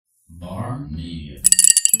Bar Media.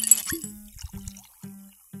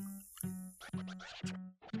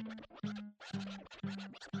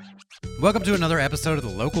 Welcome to another episode of the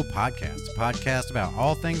Local Podcast, a podcast about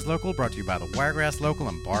all things local, brought to you by the Wiregrass Local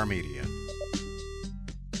and Bar Media.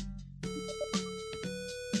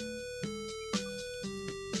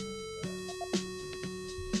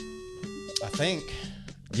 I think,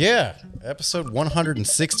 episode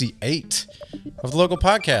 168 of the Local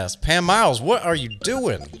Podcast. Pam Miles, what are you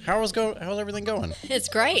doing? How's everything going? It's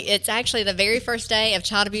great. It's actually the very first day of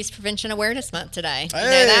Child Abuse Prevention Awareness Month today. Hey, you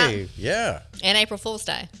know that? Yeah. And April Fool's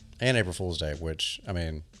Day. And April Fool's Day, which, I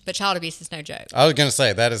mean... But child abuse is no joke. I was going to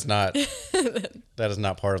say, that is not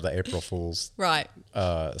part of the April Fool's right.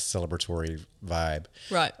 Celebratory vibe.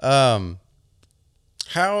 Right.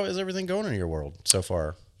 How is everything going in your world so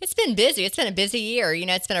far? It's been busy. It's been a busy year. You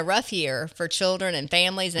know, it's been a rough year for children and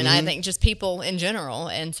families, and I think just people in general.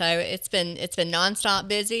 And so it's been nonstop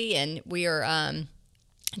busy, and we are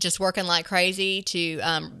just working like crazy to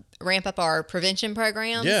ramp up our prevention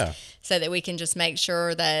programs. Yeah. So that we can just make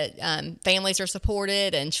sure that families are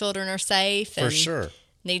supported and children are safe. For and sure.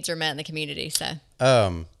 Needs are met in the community. So.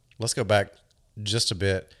 Let's go back just a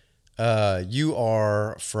bit. You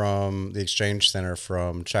are from the Exchange Center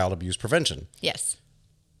from Child Abuse Prevention. Yes.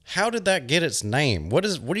 How did that get its name? What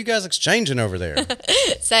are you guys exchanging over there?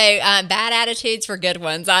 So bad attitudes for good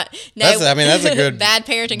ones. That's a good bad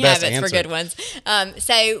parenting best habits answer. for good ones.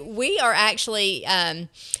 So we are actually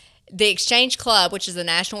the Exchange Club, which is a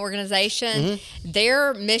national organization.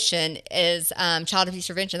 Their mission is child abuse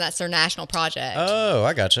prevention. That's their national project. Oh,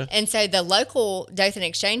 I gotcha. And so the local Dothan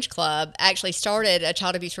Exchange Club actually started a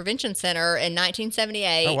child abuse prevention center in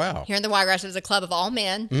 1978. Oh, wow. Here in the Wiregrass, it was a club of all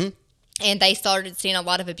men. Mm-hmm. And they started seeing a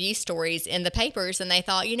lot of abuse stories in the papers, and they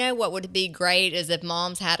thought, you know, what would be great is if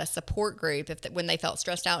moms had a support group when they felt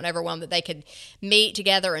stressed out and overwhelmed, that they could meet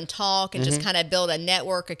together and talk and just kind of build a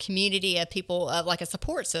network, a community of people, like a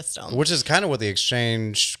support system. Which is kind of what the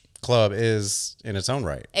Exchange Club is in its own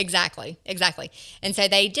right. Exactly. And so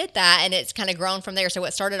they did that, and it's kind of grown from there. So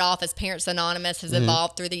what started off as Parents Anonymous has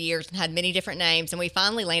evolved through the years and had many different names, and we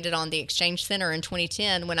finally landed on the Exchange Center in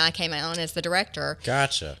 2010 when I came on as the director.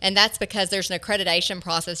 Gotcha. And that's because there's an accreditation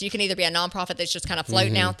process. You can either be a nonprofit that's just kind of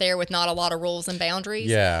floating out there with not a lot of rules and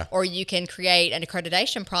boundaries, Yeah. or you can create an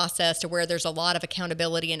accreditation process to where there's a lot of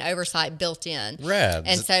accountability and oversight built in. Rad.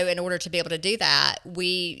 And so in order to be able to do that,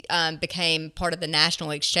 we became part of the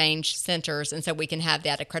National Exchange Centers, and so we can have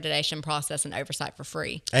that accreditation process and oversight for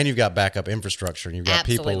free. And you've got backup infrastructure, and you've got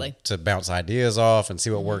Absolutely. people to bounce ideas off and see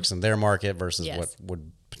what works in their market versus Yes. what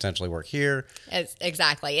would potentially work here.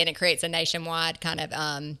 Exactly. And it creates a nationwide kind of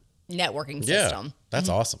networking Yeah, system. that's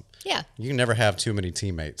awesome. Yeah. You can never have too many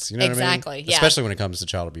teammates. You know Exactly, what I mean? yeah. Especially when it comes to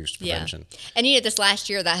child abuse prevention. Yeah. And, you know, this last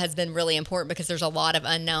year that has been really important because there's a lot of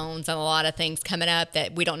unknowns and a lot of things coming up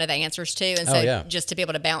that we don't know the answers to. And so just to be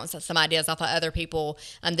able to bounce some ideas off of other people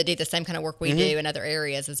that do the same kind of work we do in other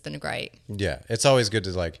areas has been great. Yeah. It's always good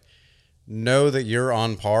to know that you're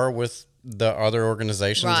on par with the other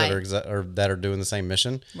organizations Right. that are doing the same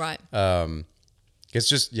mission. Right. It's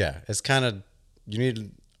just, it's kind of, you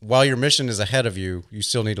need, while your mission is ahead of you, you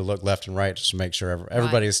still need to look left and right just to make sure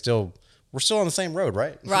everybody is we're still on the same road,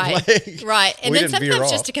 right? Right. Right. And we then didn't veer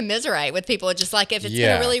sometimes off. just to commiserate with people, just like if it's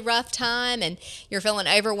been a really rough time and you're feeling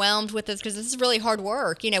overwhelmed with this, because this is really hard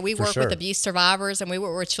work. You know, we work sure. with abuse survivors, and we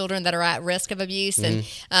work with children that are at risk of abuse and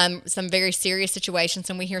some very serious situations,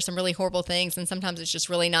 and we hear some really horrible things. And sometimes it's just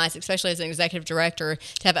really nice, especially as an executive director,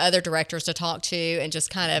 to have other directors to talk to and just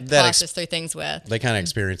kind of process through things with. They kind of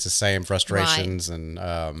experience the same frustrations and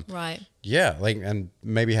Right. yeah, and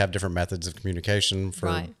maybe have different methods of communication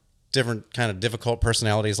for different kind of difficult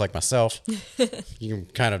personalities like myself. You can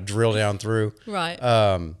kind of drill down through. Right.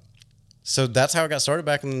 So that's how it got started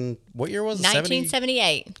back in, what year was it?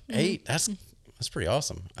 1978. 8? That's pretty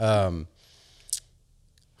awesome.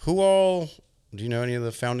 Who all, do you know any of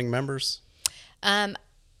the founding members?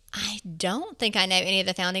 I don't think I know any of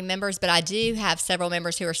the founding members, but I do have several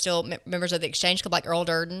members who are still members of the Exchange Club, like Earl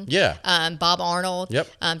Durden, Bob Arnold,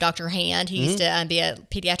 Dr. Hand. He used to be a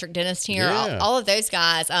pediatric dentist here. Yeah. All of those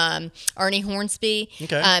guys, Ernie Hornsby,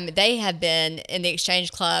 they have been in the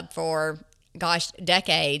Exchange Club for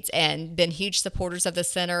decades and been huge supporters of the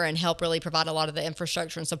center and help really provide a lot of the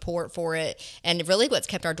infrastructure and support for it. And really what's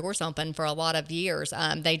kept our doors open for a lot of years.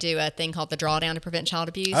 They do a thing called the Drawdown to Prevent Child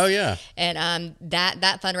Abuse. Oh, yeah. And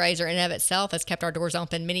that fundraiser in and of itself has kept our doors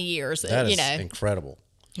open many years. That is incredible.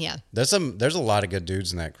 Yeah. There's a lot of good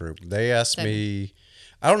dudes in that group. They asked me,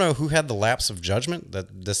 I don't know who had the lapse of judgment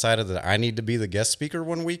that decided that I need to be the guest speaker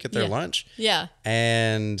one week at their lunch. Yeah.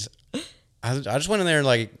 And I just went in there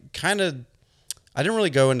and kind of, I didn't really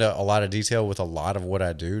go into a lot of detail with a lot of what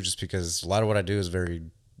I do, just because a lot of what I do is very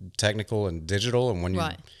technical and digital. And when you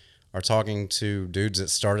are talking to dudes that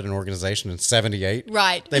started an organization in 78,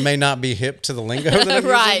 they may not be hip to the lingo that I'm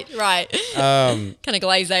using. Right. Kind of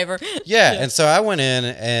glaze over. Yeah. And so I went in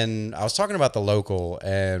and I was talking about the local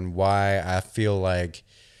and why I feel like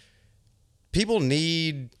people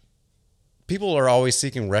are always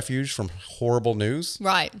seeking refuge from horrible news.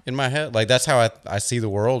 Right. In my head. Like, that's how I see the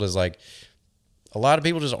world, is like, a lot of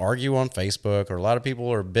people just argue on Facebook, or a lot of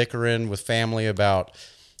people are bickering with family about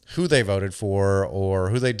who they voted for or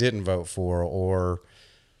who they didn't vote for, or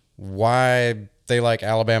why they like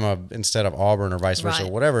Alabama instead of Auburn, or vice versa,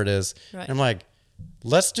 or whatever it is. And I'm like,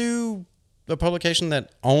 let's do a publication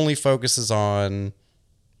that only focuses on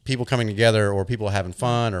people coming together, or people having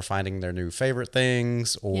fun, or finding their new favorite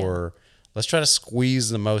things, or let's try to squeeze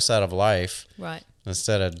the most out of life. Right.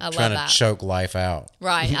 Instead of trying to choke life out.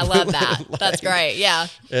 Right. I love that. That's great. Yeah.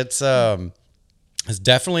 It's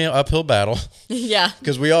definitely an uphill battle. Yeah.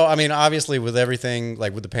 Because obviously with everything,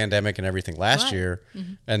 like with the pandemic and everything last year,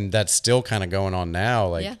 and that's still kind of going on now.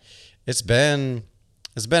 Like, it's been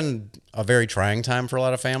a very trying time for a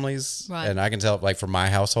lot of families. Right. And I can tell, like, for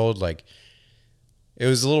my household, like, it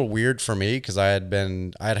was a little weird for me because I had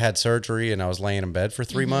had surgery and I was laying in bed for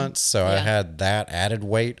 3 months. So I had that added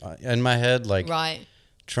weight in my head, like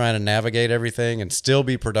trying to navigate everything and still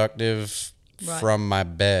be productive from my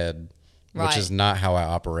bed, which is not how I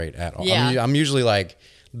operate at all. Yeah. I'm usually like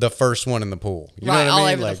the first one in the pool. You know what I mean? All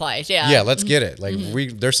over like, the place. Yeah. Yeah. Let's get it. Like,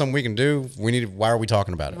 there's something we can do. Why are we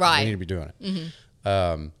talking about it? Right. We need to be doing it.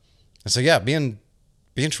 And so, yeah, being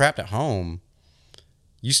trapped at home,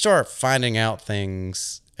 you start finding out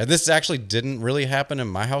things, and this actually didn't really happen in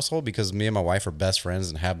my household because me and my wife are best friends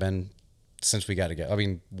and have been since we got together. I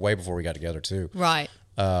mean, way before we got together too. Right.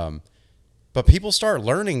 But people start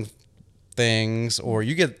learning things, or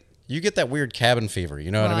you get that weird cabin fever.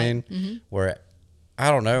 You know what I mean? Where,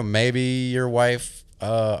 I don't know, maybe your wife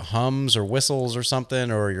hums or whistles or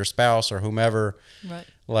something, or your spouse or whomever. Right.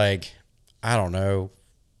 Like, I don't know,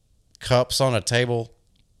 cups on a table.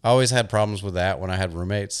 I always had problems with that when I had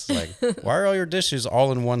roommates. Like, why are all your dishes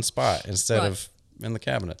all in one spot instead of in the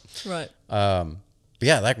cabinet? Right. But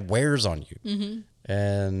yeah, that wears on you.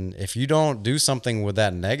 And if you don't do something with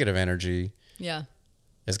that negative energy,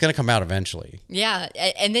 it's going to come out eventually. Yeah.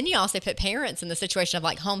 And then you also put parents in the situation of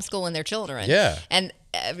like homeschooling their children. Yeah. And,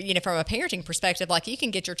 from a parenting perspective, like, you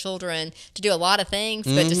can get your children to do a lot of things,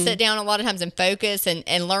 but to sit down a lot of times and focus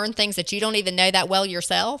and learn things that you don't even know that well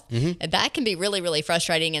yourself, that can be really, really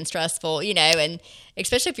frustrating and stressful, and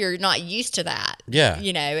especially if you're not used to that. Yeah.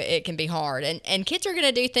 It can be hard. And kids are going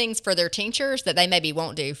to do things for their teachers that they maybe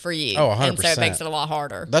won't do for you. Oh, 100%. And so it makes it a lot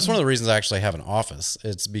harder. That's one of the reasons I actually have an office.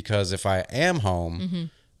 It's because if I am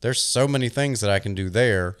home, there's so many things that I can do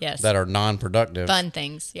there that are non-productive. Fun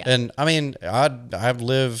things, yeah. And, I mean,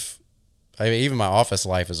 even my office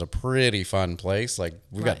life is a pretty fun place. Like,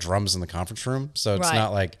 we've got drums in the conference room, so it's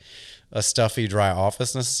not like a stuffy, dry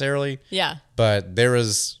office necessarily. Yeah. But there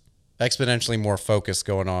is exponentially more focus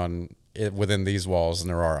going on within these walls than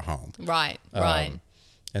there are at home. Right.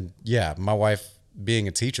 And, yeah, my wife being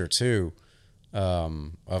a teacher, too,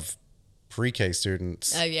 of pre-K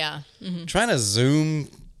students. Oh, yeah. Trying to Zoom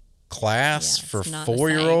class for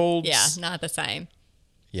 4-year-olds. Yeah, not the same.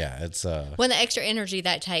 Yeah, it's when the extra energy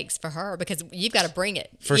that takes for her, because you've got to bring it.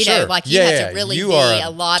 For sure. Like, you have to really be a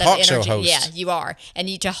lot of energy. Host. Yeah, you are. And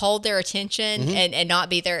to hold their attention and not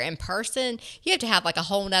be there in person, you have to have like a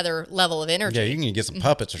whole nother level of energy. Yeah, you can get some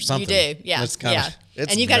puppets or something. You do. Yeah.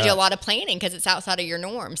 And you've got to do a lot of planning because it's outside of your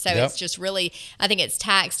norm. So it's just really, I think it's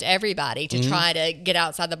taxed everybody to try to get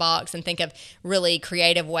outside the box and think of really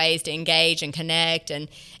creative ways to engage and connect. And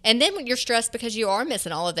then when you're stressed because you are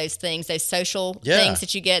missing all of those things, those social things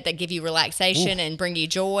that you get that give you relaxation and bring you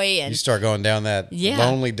joy. And you start going down that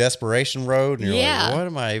lonely desperation road and you're like, what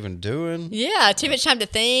am I even doing? Yeah, too much time to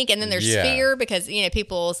think. And then there's fear because,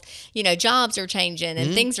 people's, jobs are changing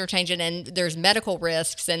and things are changing, and there's medical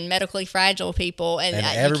risks and medically fragile people. And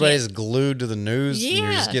everybody's glued to the news and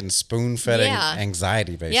you're just getting spoon-fed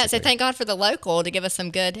anxiety, basically. Yeah, so thank God for the local to give us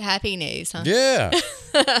some good, happy news, huh? Yeah.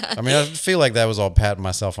 I mean, I feel like that was all patting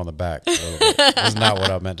myself on the back a little bit. That's not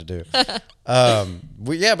what I meant to do.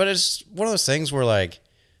 But it's one of those things where, like,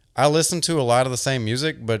 I listen to a lot of the same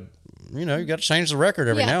music, but, you got to change the record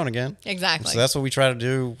every now and again. Exactly. So that's what we try to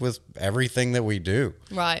do with everything that we do.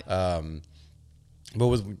 Right. But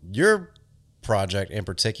with your project in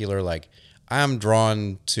particular, like, I'm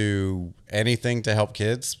drawn to anything to help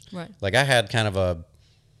kids. Right. Like, I had kind of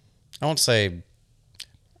I'll say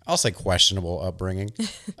questionable upbringing.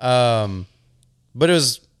 But it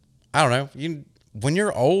was, I don't know, when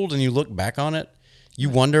you're old and you look back on it, you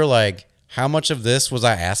wonder like how much of this was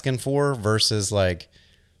I asking for versus like,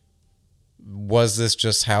 was this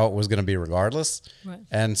just how it was going to be regardless? Right.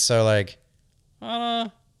 And so like,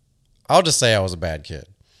 I'll just say I was a bad kid.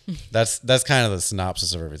 That's kind of the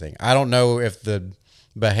synopsis of everything. I don't know if the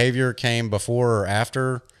behavior came before or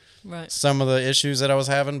after some of the issues that I was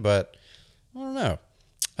having, but I don't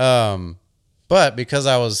know. But because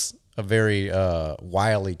I was a very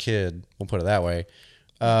wily kid, we'll put it that way,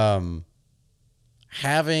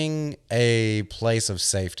 having a place of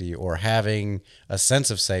safety or having a sense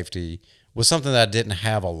of safety was something that I didn't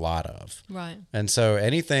have a lot of. Right. And so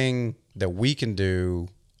anything that we can do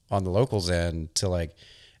on the locals end to like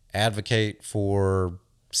advocate for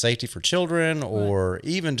safety for children or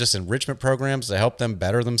even just enrichment programs to help them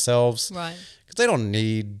better themselves. Right. Because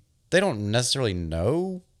they don't necessarily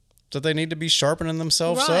know that they need to be sharpening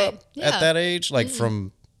themselves up at that age. Like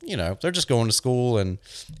from, they're just going to school and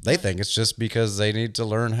they think it's just because they need to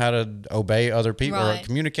learn how to obey other people or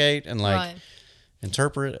communicate and like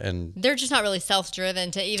interpret, and they're just not really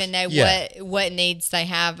self-driven to even know what needs they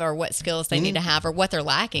have or what skills they need to have or what they're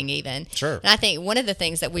lacking even. Sure. And I think one of the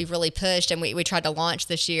things that we've really pushed and we tried to launch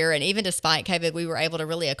this year, and even despite COVID, we were able to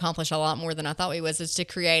really accomplish a lot more than I thought we was, is to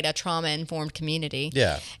create a trauma-informed community.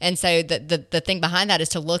 Yeah. And so the thing behind that is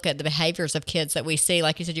to look at the behaviors of kids that we see.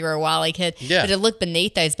 Like you said, you were a wily kid. Yeah. But to look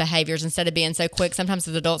beneath those behaviors instead of being so quick. Sometimes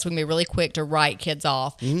as adults, we can be really quick to write kids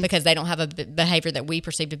off because they don't have a behavior that we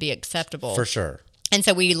perceive to be acceptable. For sure. And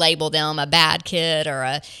so we label them a bad kid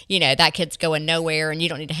or that kid's going nowhere and you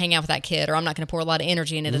don't need to hang out with that kid, or I'm not going to pour a lot of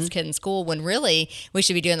energy into this kid in school, when really we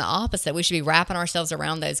should be doing the opposite. We should be wrapping ourselves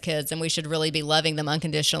around those kids and we should really be loving them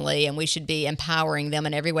unconditionally, and we should be empowering them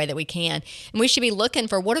in every way that we can. And we should be looking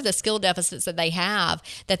for what are the skill deficits that they have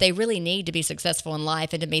that they really need to be successful in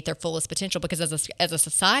life and to meet their fullest potential, because as a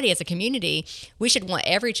society, as a community, we should want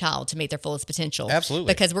every child to meet their fullest potential.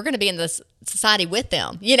 Absolutely. Because we're going to be in this society with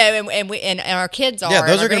them, and our kids are. Yeah,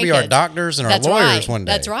 those are going to be our doctors and our lawyers one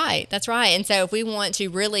day. That's right. And so if we want to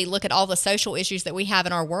really look at all the social issues that we have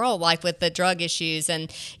in our world, like with the drug issues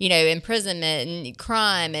and, imprisonment and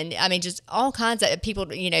crime and, just all kinds of people,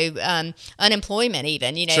 unemployment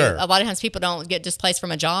even, Sure. A lot of times people don't get displaced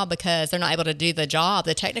from a job because they're not able to do the job,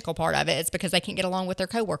 the technical part of it. It's because they can't get along with their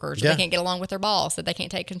coworkers, or they can't get along with their boss, that they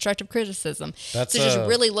can't take constructive criticism. So just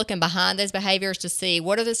really looking behind those behaviors to see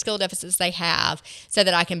what are the skill deficits they have so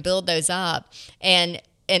that I can build those up. And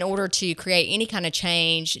in order to create any kind of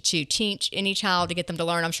change, to teach any child, to get them to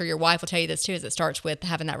learn, I'm sure your wife will tell you this too, is it starts with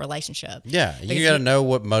having that relationship. Yeah, you got to know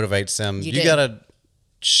what motivates them. You got to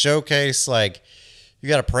showcase, like, you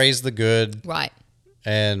got to praise the good. Right.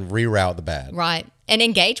 And reroute the bad. Right. And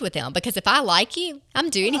engage with them, because if I like you, I'm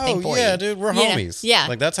doing anything for you. Yeah, dude, we're homies. Yeah.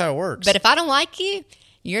 Like, that's how it works. But if I don't like you,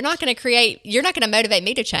 you're not going to motivate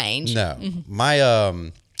me to change.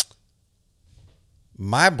 No.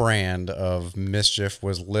 My brand of mischief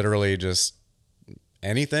was literally just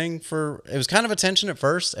anything it was kind of attention at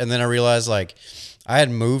first. And then I realized, like, I had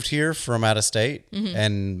moved here from out of state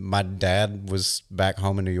and my dad was back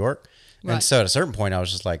home in New York. Right. And so at a certain point I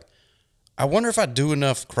was just like, I wonder if I do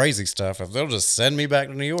enough crazy stuff, if they'll just send me back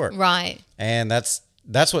to New York. Right. And that's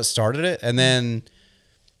what started it. And then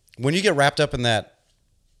when you get wrapped up in that,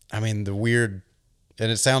 the weird,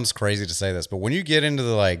 and it sounds crazy to say this, but when you get into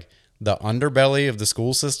the underbelly of the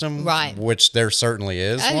school system, right, which there certainly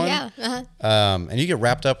is one. Yeah. And you get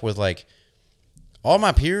wrapped up with, like, all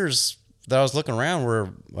my peers that I was looking around were,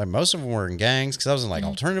 like, most of them were in gangs, because I was in, like,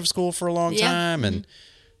 alternative school for a long time, and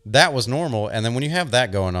that was normal. And then when you have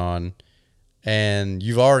that going on, and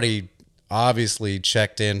you've already obviously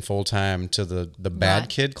checked in full time to the bad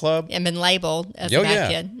kid club and been labeled as a bad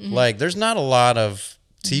kid, like, there's not a lot of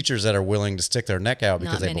teachers that are willing to stick their neck out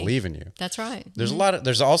because they believe in you. That's right.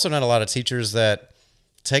 There's also not a lot of teachers that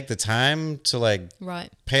take the time to, like,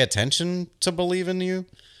 pay attention to believe in you.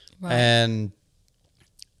 Right. And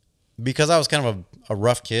because I was kind of a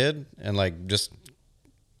rough kid and, like, at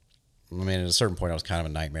a certain point I was kind of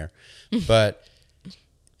a nightmare, but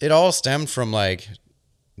it all stemmed from, like,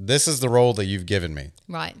 this is the role that you've given me.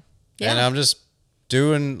 Right. Yeah. And I'm just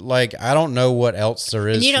doing, like, I don't know what else there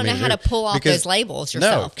is. And you don't know how to pull off those labels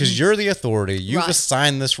yourself. No, because you're the authority. You've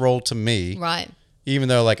assigned this role to me. Right. Even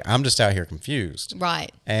though, like, I'm just out here confused.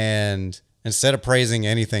 Right. And instead of praising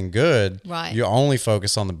anything good, you only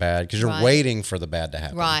focus on the bad because you're waiting for the bad to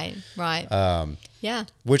happen. Right. Yeah.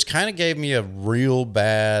 Which kind of gave me a real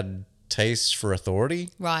bad taste for authority.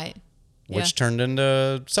 Right. Which turned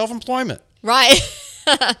into self-employment. Right.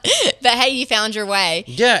 But hey, you found your way.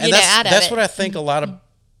 Yeah, and that's what I think a lot of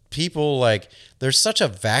people, like, there's such a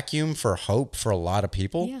vacuum for hope for a lot of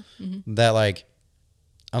people that, like,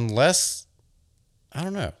 unless, I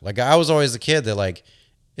don't know. Like, I was always the kid that, like,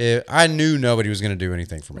 I knew nobody was going to do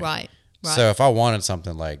anything for me. Right. So if I wanted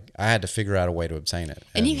something, like, I had to figure out a way to obtain it.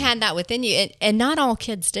 And you had that within you, and not all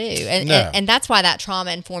kids do. And that's why that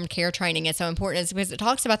trauma-informed care training is so important, is because it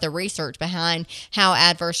talks about the research behind how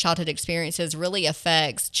adverse childhood experiences really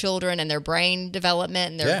affects children and their brain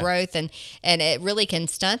development and their growth, and it really can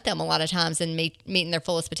stunt them a lot of times in meeting their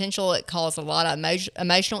fullest potential. It causes a lot of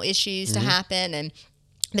emotional issues to happen,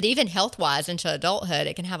 but even health-wise into adulthood,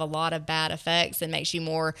 it can have a lot of bad effects and makes you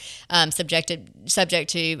more subject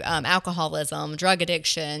to alcoholism, drug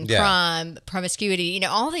addiction, crime, promiscuity,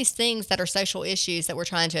 all these things that are social issues that we're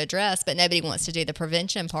trying to address, but nobody wants to do the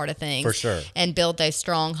prevention part of things. For sure. And build those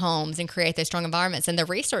strong homes and create those strong environments. And the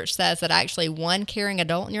research says that actually one caring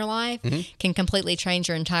adult in your life can completely change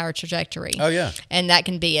your entire trajectory. Oh, yeah. And that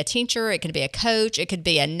can be a teacher, it could be a coach, it could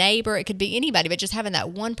be a neighbor, it could be anybody, but just having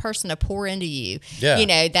that one person to pour into you.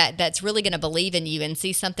 Yeah. That's really going to believe in you and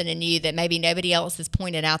see something in you that maybe nobody else has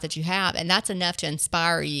pointed out that you have. And that's enough to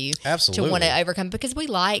inspire you to want to overcome, because we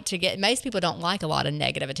like to most people don't like a lot of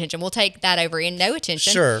negative attention. We'll take that over in no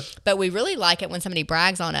attention. Sure. But we really like it when somebody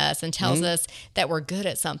brags on us and tells us that we're good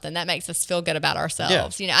at something. That makes us feel good about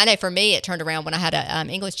ourselves. Yeah. I know for me, it turned around when I had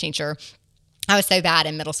an English teacher. I was so bad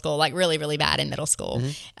in middle school, like really, really bad in middle school.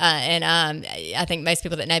 I think most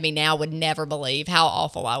people that know me now would never believe how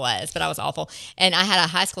awful I was, but I was awful. And I had a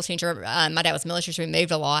high school teacher. My dad was military, so we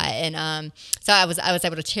moved a lot. And so I was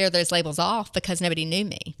able to tear those labels off because nobody knew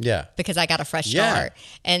me. Yeah. Because I got a fresh start.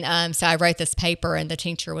 And so I wrote this paper, and the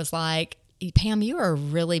teacher was like, Pam, you are a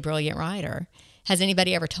really brilliant writer. Has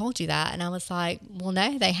anybody ever told you that? And I was like, well,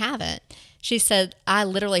 no, they haven't. She said, I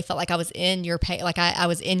literally felt like I was in your I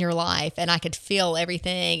was in your life, and I could feel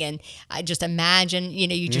everything, and I just imagine,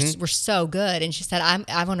 you just were so good. And she said,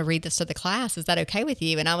 I want to read this to the class. Is that okay with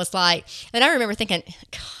you? And I was like, and I remember thinking,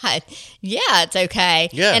 God, yeah, it's okay.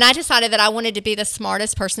 Yeah. And I decided that I wanted to be the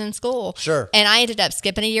smartest person in school. Sure. And I ended up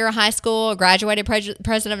skipping a year of high school, graduated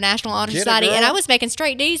president of National Honor Society, and I was making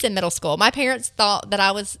straight D's in middle school. My parents thought that I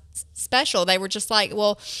was special. They were just like,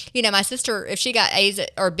 well, my sister, if she got A's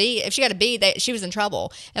or B, if she got a B, she was in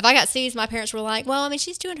trouble. If I got C's, my parents were like, well,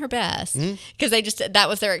 she's doing her best, because that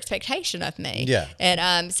was their expectation of me. Yeah.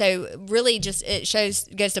 And so really just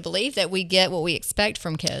goes to believe that we get what we expect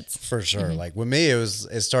from kids. For sure. Like with me,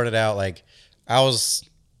 it started out like I was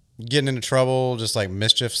getting into trouble, just like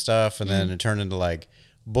mischief stuff. And then it turned into like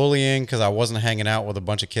bullying because I wasn't hanging out with a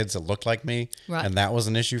bunch of kids that looked like me. Right. And that was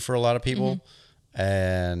an issue for a lot of people.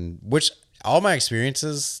 And which all my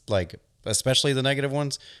experiences, like especially the negative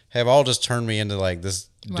ones, have all just turned me into like this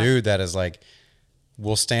dude that is like,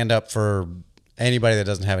 will stand up for anybody that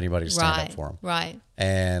doesn't have anybody to stand up for them. Right.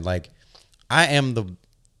 And like, I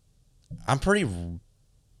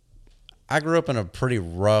grew up in a pretty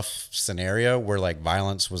rough scenario where like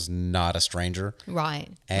violence was not a stranger. Right.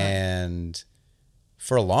 And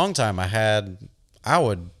for a long time I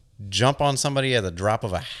would jump on somebody at the drop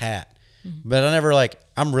of a hat. But I never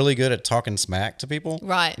I'm really good at talking smack to people.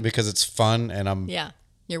 Right. Because it's fun and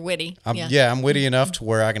you're witty. I'm witty enough to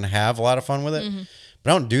where I can have a lot of fun with it.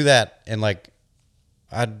 But I don't do that, and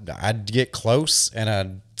I'd get close and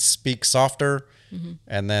I'd speak softer,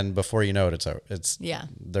 and then before you know it,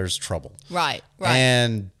 there's trouble. Right.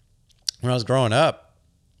 And when I was growing up,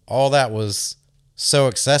 all that was so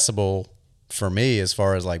accessible for me as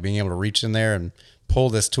far as like being able to reach in there and pull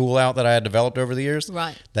this tool out that I had developed over the years.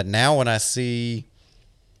 Right. That now when I'm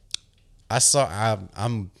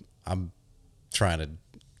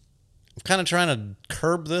kind of trying to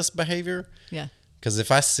curb this behavior. Yeah. Because if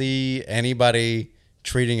I see anybody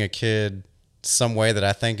treating a kid some way that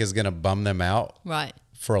I think is going to bum them out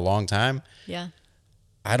for a long time,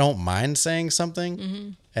 I don't mind saying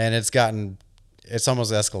something. And it's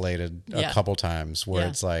almost escalated a couple times where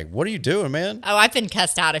it's like, what are you doing, man? Oh, I've been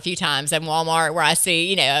cussed out a few times in Walmart where I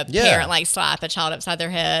see, a parent slap a child upside their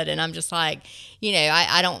head. And I'm just like,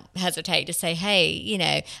 I don't hesitate to say,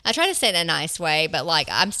 hey, I try to say it in a nice way, but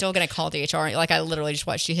I'm still going to call the HR. I literally just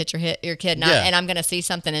watched you hit your kid and I'm going to see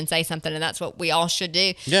something and say something. And that's what we all should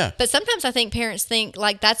do. Yeah. But sometimes I think parents think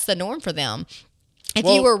that's the norm for them. If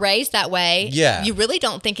you were raised that way, you really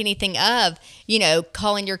don't think anything of,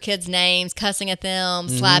 calling your kids names, cussing at them,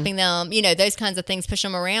 slapping them, those kinds of things, push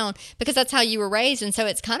them around because that's how you were raised. And so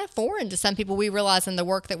it's kind of foreign to some people. We realize in the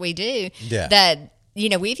work that we do that,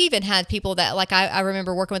 we've even had people that I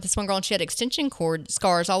remember working with this one girl and she had extension cord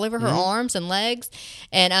scars all over her arms and legs.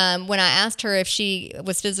 And when I asked her if she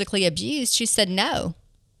was physically abused, she said no.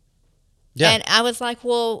 Yeah. And I was like,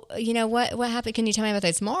 well, what happened? Can you tell me about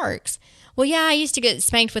those marks? Well, yeah, I used to get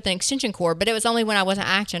spanked with an extension cord, but it was only when I wasn't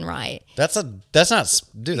acting right. That's not,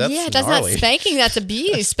 dude, that's that's gnarly. not spanking, that's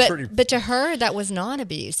abuse. That's but to her, that was not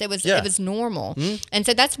abuse. It was normal. Mm-hmm. And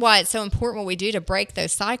so that's why it's so important what we do to break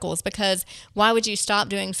those cycles, because why would you stop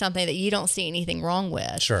doing something that you don't see anything wrong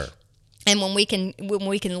with? Sure. And when we can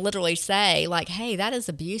literally say, like, hey, that is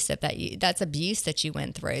abusive, that's abuse that you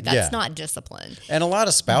went through. That's not discipline. And a lot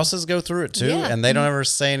of spouses go through it too, and they don't ever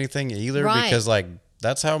say anything either because like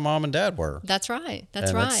that's how mom and dad were. That's right.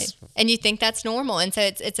 That's right. And you think that's normal. And so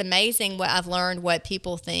it's amazing what I've learned, what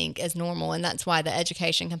people think is normal. And that's why the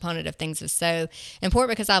education component of things is so important,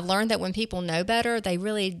 because I've learned that when people know better, they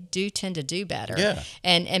really do tend to do better. Yeah.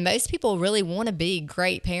 And most people really want to be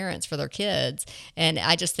great parents for their kids. And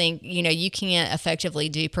I just think, you can't effectively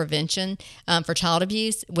do prevention for child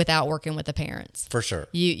abuse without working with the parents. For sure.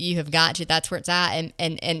 You have got to. That's where it's at.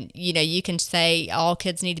 And you can say all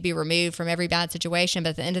kids need to be removed from every bad situation. But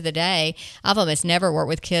at the end of the day, I've almost never worked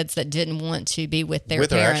with kids that didn't want to be with their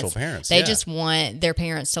parents. Their actual parents. They just want their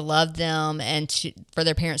parents to love them and for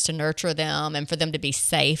their parents to nurture them and for them to be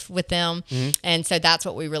safe with them. Mm-hmm. And so that's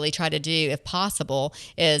what we really try to do, if possible,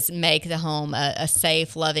 is make the home a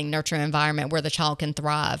safe, loving, nurturing environment where the child can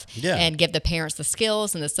thrive and give the parents the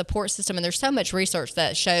skills and the support system. And there's so much research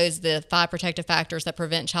that shows the 5 protective factors that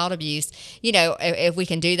prevent child abuse. If we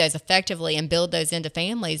can do those effectively and build those into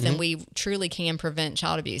families, then we truly can prevent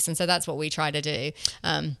child abuse. And so that's what we try to do.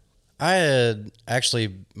 I had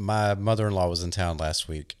my mother-in-law was in town last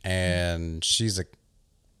week, and she's a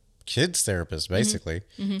kids therapist basically.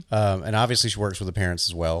 Mm-hmm. And obviously she works with the parents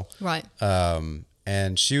as well. Right.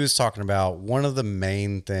 And she was talking about one of the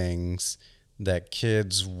main things that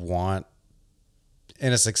kids want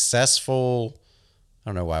in a successful, I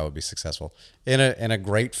don't know why it would be successful, in a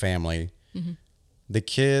great family. Mm-hmm. The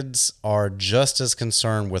kids are just as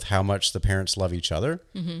concerned with how much the parents love each other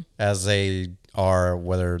as they are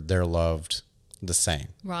whether they're loved the same.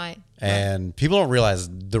 Right. And people don't realize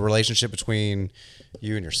the relationship between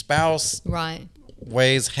you and your spouse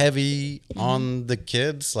weighs heavy on the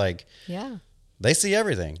kids. Like, they see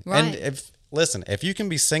everything. Right. And if you can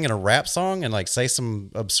be singing a rap song and like say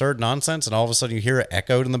some absurd nonsense and all of a sudden you hear it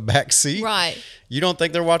echoed in the back seat, you don't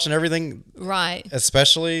think they're watching everything,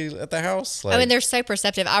 especially at the house? Like, they're so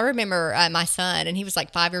perceptive. I remember my son, and he was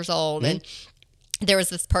like 5 years old, and there was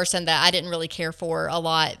this person that I didn't really care for a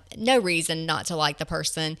lot. No reason not to like the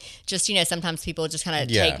person. Just, sometimes people just kind of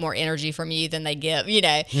take more energy from you than they give,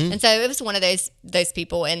 And so it was one of those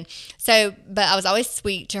people. And so, but I was always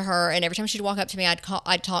sweet to her. And every time she'd walk up to me, I'd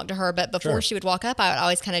talk to her. But before she would walk up, I would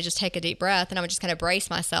always kind of just take a deep breath, and I would just kind of brace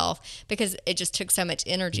myself because it just took so much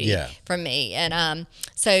energy from me. And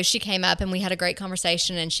so she came up and we had a great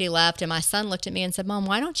conversation, and she left. And my son looked at me and said, "Mom,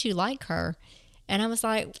 why don't you like her?" And I was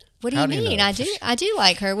like, "What do you mean? I do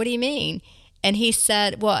like her. What do you mean?" And he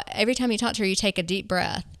said, "Well, every time you talk to her, you take a deep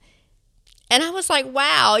breath." And I was like,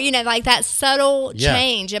 wow, like that subtle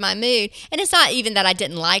change in my mood. And it's not even that I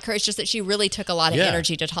didn't like her. It's just that she really took a lot of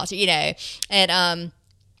energy to talk to, And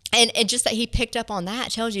just that he picked up on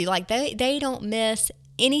that tells you, like, they don't miss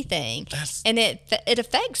anything, and it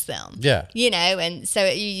affects them. And so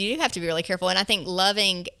you have to be really careful. And I think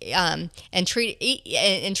loving and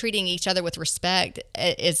treating each other with respect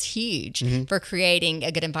is huge for creating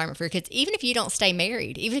a good environment for your kids. Even if you don't stay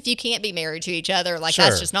married, even if you can't be married to each other, like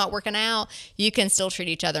that's just not working out, you can still treat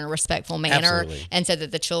each other in a respectful manner. And so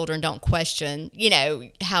that the children don't question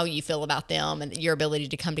how you feel about them and your ability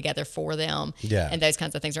to come together for them. And those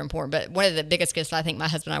kinds of things are important. But one of the biggest gifts I think my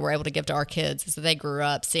husband and I were able to give to our kids is that they grew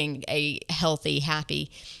up seeing a healthy,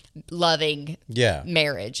 happy, loving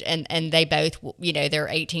marriage, and they both, they're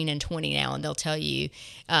 18 and 20 now, and they'll tell you,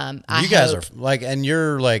 you guys are like, and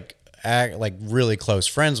you're like really close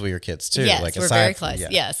friends with your kids too. Yes, like we're very close.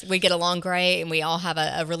 Yes, we get along great, and we all have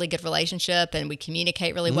a really good relationship, and we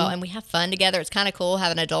communicate really well, and we have fun together. It's kind of cool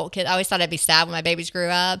having adult kids. I always thought I'd be sad when my babies grew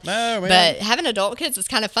up, but having adult kids is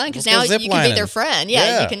kind of fun because now you can be their friend.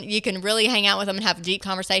 You can really hang out with them and have deep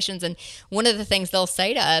conversations. And one of the things they'll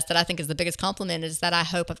say to us that I think is the biggest compliment is that I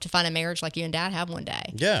hope to find a marriage like you and Dad have one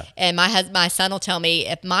day. And my son will tell me,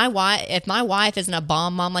 if my wife isn't a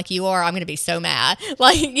bomb mom like you are, I'm going to be so mad.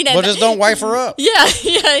 Just don't wife her up.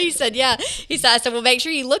 He said, I said, well, make sure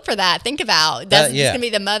you look for that. Think about that's going to be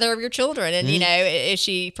the mother of your children. And, is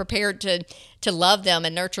she prepared to love them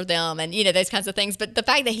and nurture them and, those kinds of things. But the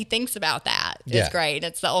fact that he thinks about that is great.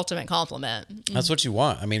 It's the ultimate compliment. That's what you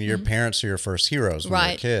want. I mean, your parents are your first heroes when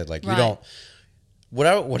you're a kid. Like you don't,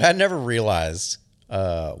 what I never realized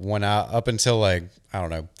up until like, I don't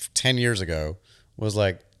know, 10 years ago was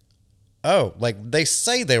like, oh, like they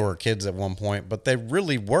say they were kids at one point, but they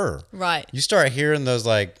really were. Right. You start hearing those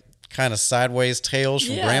like kind of sideways tales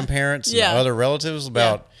from grandparents and other relatives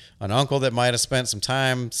about an uncle that might have spent some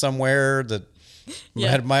time somewhere that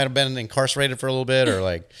might have been incarcerated for a little bit, or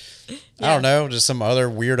like, I don't know, just some other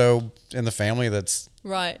weirdo in the family that's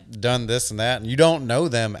done this and that. And you don't know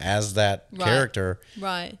them as that character.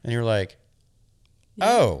 Right. And you're like,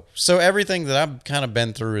 oh, so everything that I've kind of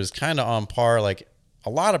been through is kind of on par. Like a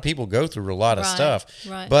lot of people go through a lot of stuff,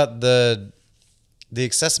 but the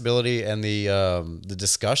accessibility and the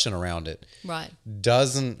discussion around it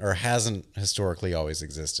doesn't or hasn't historically always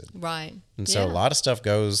existed. Right. And so a lot of stuff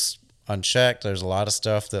goes unchecked. There's a lot of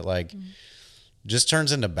stuff that like just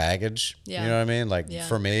turns into baggage. You know what I mean? Like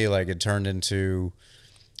for me, like it turned into,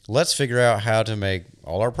 let's figure out how to make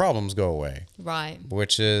all our problems go away. Right.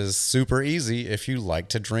 Which is super easy if you like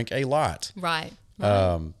to drink a lot. Right.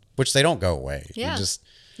 Which they don't go away. Yeah.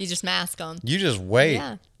 You just mask them. You just wait.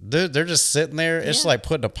 Yeah. They're just sitting there. It's like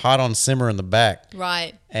putting a pot on simmer in the back.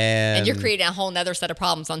 Right. And you're creating a whole nother set of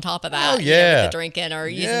problems on top of that. Oh, yeah. With the drinking or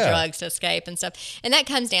using drugs to escape and stuff. And that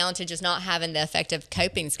comes down to just not having the effective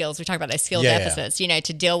coping skills. We talk about those skill deficits,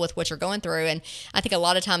 to deal with what you're going through. And I think a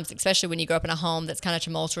lot of times, especially when you grow up in a home that's kind of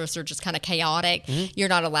tumultuous or just kind of chaotic, you're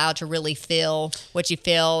not allowed to really feel what you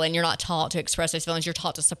feel, and you're not taught to express those feelings. You're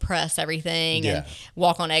taught to suppress everything and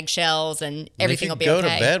walk on eggshells, and everything will be okay. If you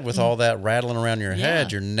go to bed with all that rattling around your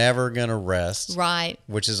head, you're never going to rest. Right.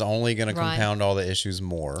 Which is only going to compound all the issues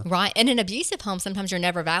more. Right. And in an abusive home, sometimes you're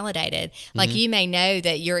never validated. Like you may know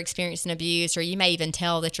that you're experiencing abuse, or you may even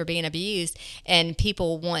tell that you're being abused, and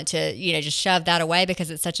people want to, just shove that away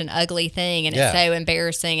because it's such an ugly thing, and it's so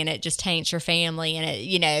embarrassing, and it just taints your family, and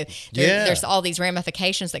it, there's all these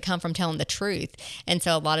ramifications that come from telling the truth. And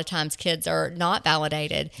so a lot of times kids are not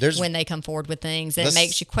validated when they come forward with things. It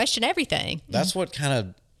makes you question everything. That's what kind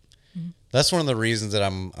of, that's one of the reasons that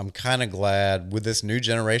I'm kind of glad with this new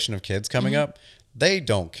generation of kids coming up. They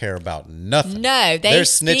don't care about nothing. No, they're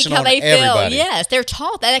snitching how on they everybody. feel. Yes, they're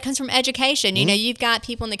taught that. That comes from education. You've got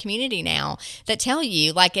people in the community now that tell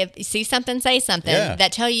you, like, if you see something, say something.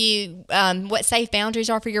 That tell you what safe boundaries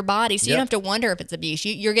are for your body, so you don't have to wonder if it's abuse.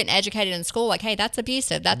 You're getting educated in school, like, hey, that's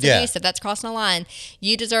abusive. That's abusive. That's crossing a line.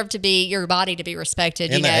 You deserve to be your body to be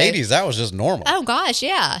respected. In the 80s, that was just normal. Oh gosh,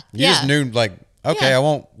 yeah. You just knew, like, okay, I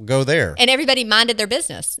won't go there. And everybody minded their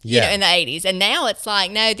business, in the 80s. And now it's like,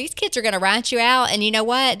 no, these kids are going to rat you out. And you know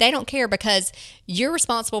what? They don't care because you're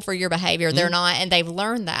responsible for your behavior. They're not, and they've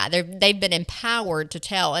learned that. They've been empowered to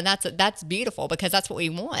tell. And that's beautiful, because that's what we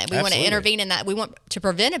want. We want to intervene in that. We want to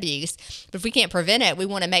prevent abuse. But if we can't prevent it, we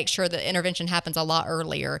want to make sure that intervention happens a lot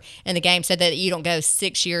earlier in the game, so that you don't go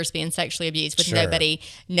 6 years being sexually abused with nobody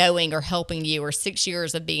knowing or helping you, or 6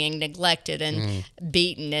 years of being neglected and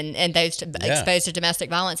beaten and those exposed to domestic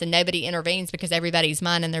violence, and nobody intervenes because everybody's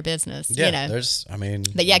minding their business. There's, but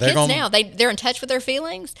kids now they're in touch with their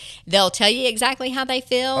feelings. They'll tell you exactly how they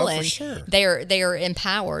feel, and they're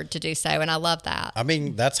empowered to do so. And I love that. I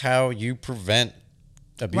mean, that's how you prevent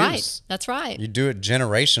abuse. Right, that's right. You do it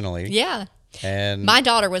generationally. Yeah. And my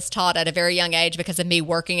daughter was taught at a very young age because of me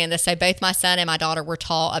working in this. So both my son and my daughter were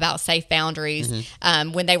taught about safe boundaries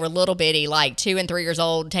when they were little bitty, like 2 and 3 years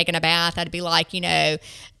old, taking a bath. I'd be like,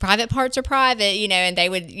 private parts are private, and they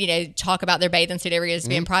would, talk about their bathing suit areas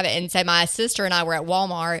being private. And so my sister and I were at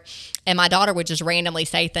Walmart, and my daughter would just randomly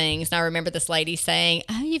say things. And I remember this lady saying,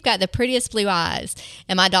 "Oh, you've got the prettiest blue eyes."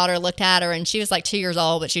 And my daughter looked at her, and she was like 2 years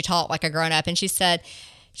old, but she talked like a grown up. And she said,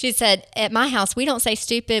 at my house, we don't say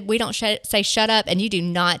stupid, we don't say shut up, and you do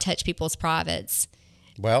not touch people's privates.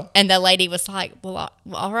 Well, and the lady was like, well,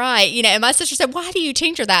 all right. And my sister said, why do you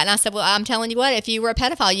teach her that? And I said, well, I'm telling you what, if you were a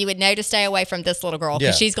pedophile, you would know to stay away from this little girl,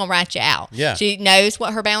 because she's going to rat you out. Yeah. She knows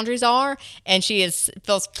what her boundaries are, and she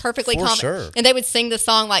feels perfectly confident. Sure. And they would sing the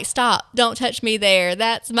song like, stop, don't touch me there.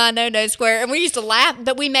 That's my no-no square. And we used to laugh,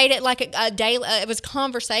 but we made it like a daily, it was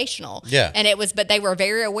conversational. Yeah. And but they were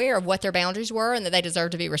very aware of what their boundaries were, and that they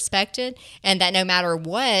deserved to be respected, and that no matter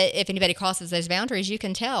what, if anybody crosses those boundaries, you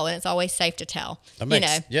can tell, and it's always safe to tell.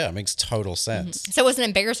 Yeah, it makes total sense. So it wasn't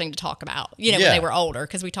embarrassing to talk about, when they were older,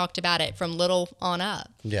 because we talked about it from little on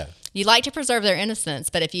up. Yeah. You like to preserve their innocence,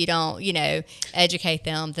 but if you don't, educate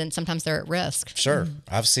them, then sometimes they're at risk. Sure.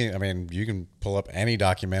 I've seen, you can pull up any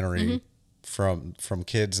documentary from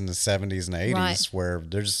kids in the 70s and 80s where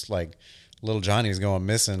they're just like little Johnny's going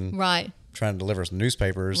missing. Right. Trying to deliver some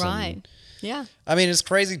newspapers. Right. Yeah. It's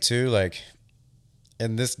crazy too, like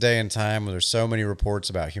in this day and time where there's so many reports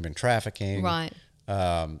about human trafficking. Right.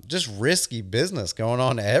 just risky business going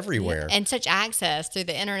on everywhere. And such access through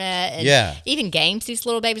the internet and even games these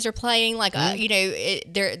little babies are playing. Like,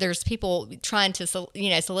 there's people trying to,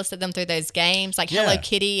 solicit them through those games like Hello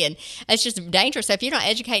Kitty. And it's just dangerous. So if you're not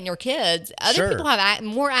educating your kids, other people have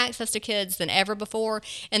more access to kids than ever before.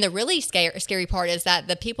 And the really scary part is that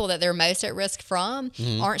the people that they're most at risk from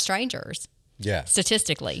aren't strangers. Yeah.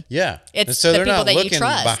 Statistically. Yeah. It's and so the they're people not that you looking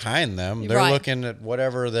trust. behind them. They're looking at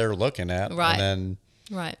whatever they're looking at. Right. And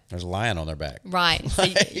then there's a lion on their back. Right. So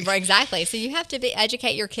exactly. So you have to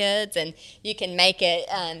educate your kids, and you can make it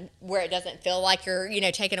where it doesn't feel like you're,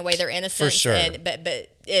 taking away their innocence. For sure. But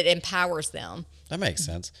it empowers them. That makes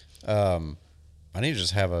sense. I need to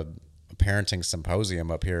just have a parenting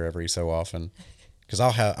symposium up here every so often, because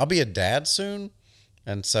I'll be a dad soon.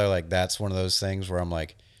 And so like, that's one of those things where I'm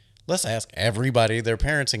like, let's ask everybody their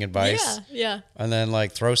parenting advice. Yeah. And then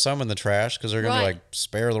like throw some in the trash because they're going to like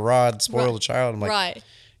spare the rod, spoil the child. I'm like,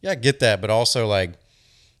 yeah, I get that. But also like,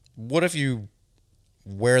 what if you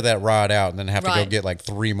wear that rod out and then have to go get like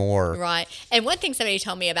 3 more? Right. And one thing somebody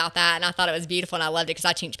told me about that, and I thought it was beautiful, and I loved it because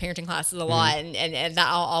I teach parenting classes a lot, and that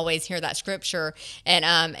I'll always hear that scripture.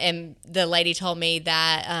 And the lady told me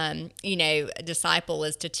that, disciple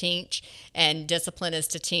is to teach and discipline is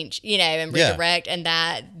to teach, and redirect, and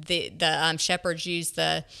that the shepherds use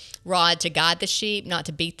the rod to guide the sheep, not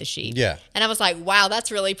to beat the sheep. Yeah. And I was like, wow,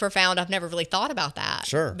 that's really profound. I've never really thought about that.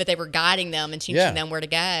 Sure. But they were guiding them and teaching them where to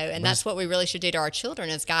go. And that's what we really should do to our children,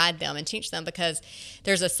 is guide them and teach them, because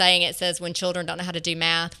there's a saying, it says, when children don't know how to do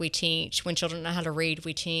math, we teach. When children don't know how to read,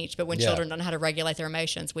 we teach. But when children don't know how to regulate their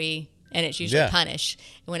emotions, and it's usually punish.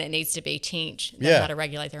 When it needs to be, teach them how to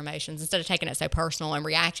regulate their emotions instead of taking it so personal and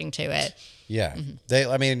reacting to it. Yeah.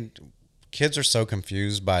 Kids are so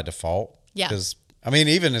confused by default. Yeah. Because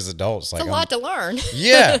even as adults, like, it's a lot to learn.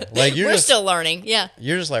 Yeah. Like we're still learning. Yeah.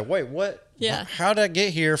 You're just like, wait, what? Yeah. How did I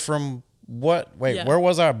get here from what? Wait, where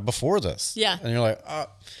was I before this? Yeah. And you're like, I'm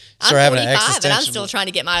 45 and I'm still trying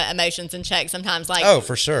to get my emotions in check sometimes. Like, oh,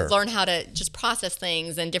 for sure. Learn how to just process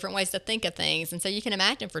things and different ways to think of things. And so you can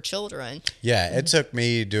imagine for children. Yeah. It took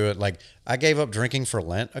me to do it. Like, I gave up drinking for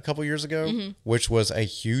Lent a couple years ago, which was a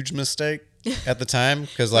huge mistake at the time,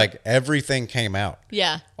 because like everything came out.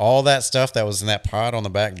 Yeah. All that stuff that was in that pot on the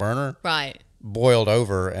back burner. Right. Boiled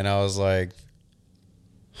over. And I was like,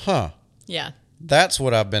 yeah. That's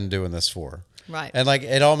what I've been doing this for. Right. And like,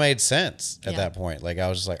 it all made sense at that point. Like, I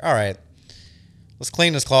was just like, all right, let's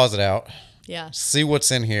clean this closet out. Yeah. See what's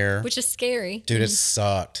in here. Which is scary. Dude, it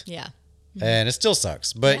sucked. Yeah. And it still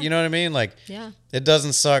sucks. But you know what I mean? Like, it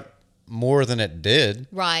doesn't suck more than it did.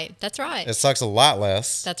 Right. That's right. It sucks a lot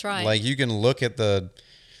less. That's right. Like, you can look at the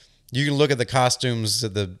costumes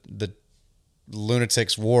that the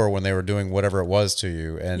lunatics wore when they were doing whatever it was to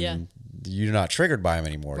you, and you're not triggered by them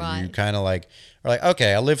anymore. Right. You kind of like are like,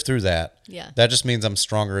 okay, I lived through that. Yeah. That just means I'm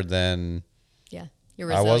stronger than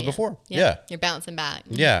you're I was before. Yeah. You're bouncing back.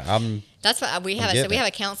 Yeah. That's what we have. So we have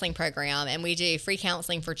a counseling program, and we do free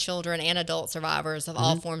counseling for children and adult survivors of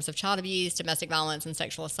all forms of child abuse, domestic violence, and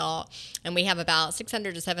sexual assault. And we have about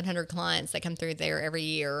 600 to 700 clients that come through there every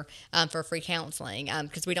year for free counseling,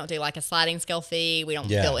 because we don't do like a sliding scale fee. We don't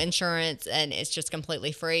bill insurance, and it's just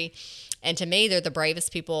completely free. And to me, they're the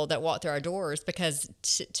bravest people that walk through our doors, because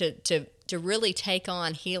to really take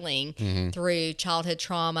on healing through childhood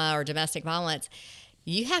trauma or domestic violence,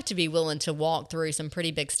 you have to be willing to walk through some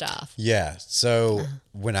pretty big stuff. Yeah. So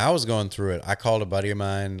when I was going through it, I called a buddy of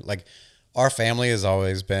mine. Like, our family has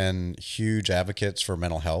always been huge advocates for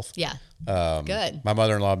mental health. Yeah. Good. My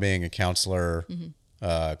mother-in-law being a counselor,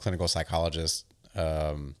 clinical psychologist.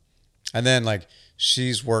 And then like,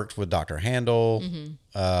 she's worked with Dr. Handel.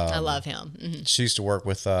 I love him. She used to work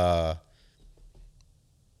with,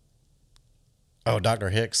 Dr.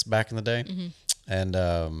 Hicks back in the day.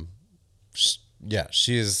 And,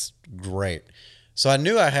 she is great. So I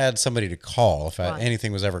knew I had somebody to call if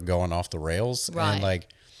anything was ever going off the rails. Right. And like,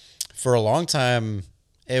 for a long time,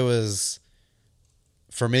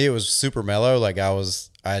 for me, it was super mellow. Like,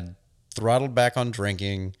 I'd throttled back on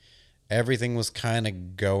drinking. Everything was kind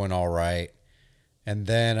of going all right. And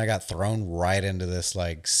then I got thrown right into this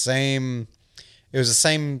it was the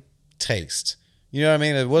same taste. You know what I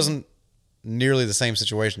mean? It wasn't nearly the same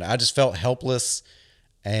situation. I just felt helpless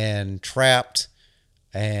and trapped,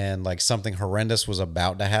 and like something horrendous was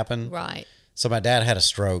about to happen. Right. So my dad had a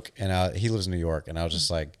stroke, and he lives in New York, and I was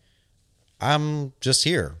just like, I'm just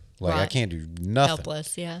here. Like, I can't do nothing.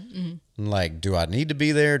 Helpless, yeah. And like, do I need to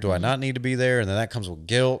be there? Do I not need to be there? And then that comes with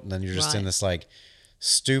guilt, and then you're just in this like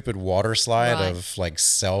stupid water slide of like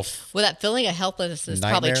self. Well, that feeling of helplessness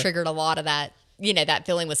nightmare. probably triggered a lot of that that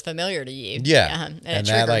feeling was familiar to you. Yeah. And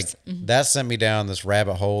that that sent me down this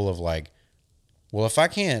rabbit hole of like, well, if I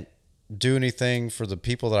can't do anything for the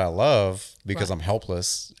people that I love because I'm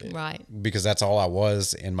helpless, right? Because that's all I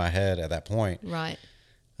was in my head at that point. Right.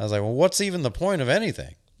 I was like, well, what's even the point of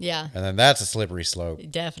anything? Yeah. And then that's a slippery slope.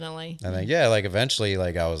 Definitely. And then, like eventually,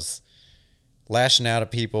 like I was lashing out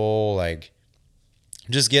at people, like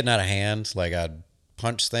just getting out of hand. Like I'd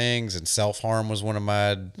punch things, and self-harm was one of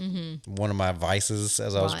my vices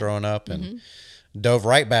as I was growing up, and dove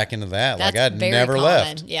right back into that. That's like I'd very never common.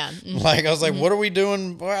 left. Yeah. Like I was like, what are we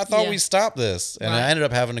doing? Well, I thought we stopped this. And I ended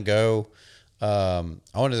up having to go. I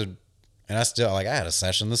wanted to, and I had a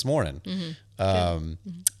session this morning.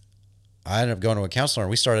 I ended up going to a counselor,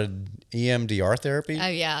 and we started EMDR therapy. Oh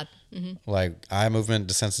yeah. Like eye movement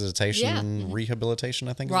desensitization rehabilitation,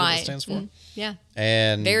 I think is what it stands for. Yeah.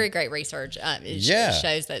 And very great research. It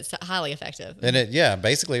shows that it's highly effective. And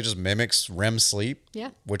basically it just mimics REM sleep.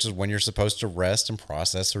 Yeah. Which is when you're supposed to rest and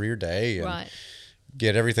process through your day and right.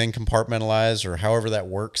 get everything compartmentalized, or however that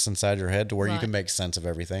works inside your head to where you can make sense of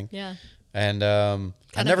everything. Yeah. And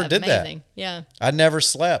I never did that. Yeah. I never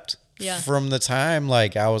slept. Yeah. From the time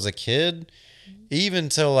like I was a kid even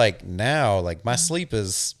till like now, like my sleep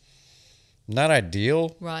is not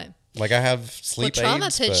ideal. Right. Like I have sleep trauma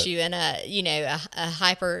aids. puts you in a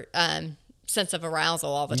hyper sense of arousal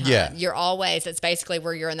all the time. Yeah. It's basically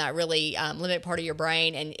where you're in that really limbic part of your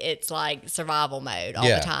brain, and it's like survival mode all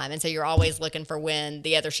the time. And so you're always looking for when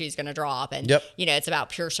the other shoe's going to drop. And, it's about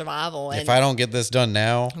pure survival. And if I don't get this done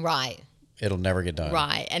now. Right. It'll never get done.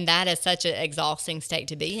 Right. And that is such an exhausting state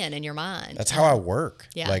to be in your mind. That's how I work.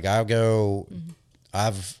 Yeah. Like I'll go,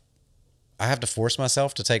 I have to force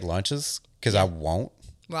myself to take lunches because I won't.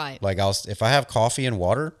 Right. Like if I have coffee and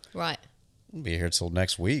water, right. I'll be here till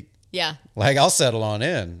next week. Yeah. Like I'll settle on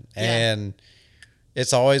in. And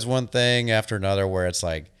it's always one thing after another where it's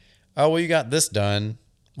like, oh, well, you got this done.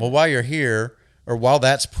 Well, while you're here or while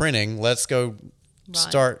that's printing, let's go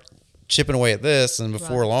start chipping away at this. And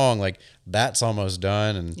before long, like that's almost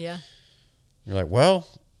done. And you're like, well,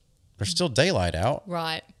 there's still daylight out.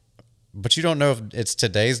 Right. But you don't know if it's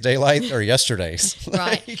today's daylight or yesterday's.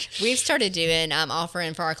 Right. We've started doing,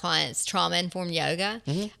 offering for our clients trauma-informed yoga.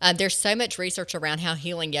 There's so much research around how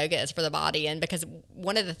healing yoga is for the body. And because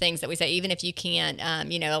one of the things that we say, even if you can't,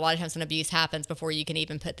 a lot of times when abuse happens before you can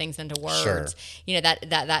even put things into words,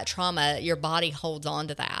 that trauma, your body holds on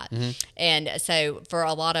to that. And so for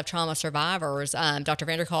a lot of trauma survivors, Dr.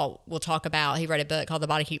 Vanderkalt will talk about, he wrote a book called The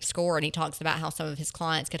Body Keeps Score, and he talks about how some of his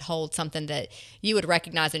clients could hold something that you would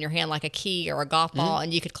recognize in your hand, like a key or a golf ball,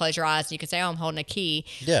 and you could close your eyes and you could say, oh, I'm holding a key.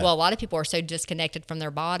 Well, a lot of people are so disconnected from their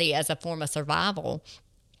body as a form of survival,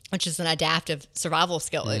 which is an adaptive survival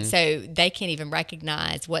skill. So they can't even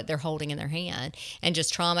recognize what they're holding in their hand. And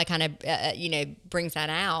just trauma kind of, brings that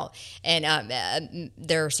out. And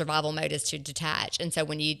their survival mode is to detach. And so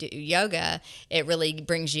when you do yoga, it really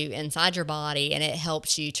brings you inside your body, and it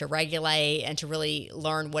helps you to regulate and to really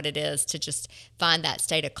learn what it is to just find that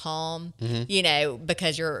state of calm,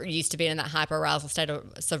 because you're used to being in that hyper-arousal state of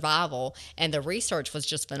survival. And the research was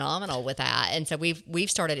just phenomenal with that. And so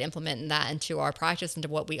we've started implementing that into our practice, into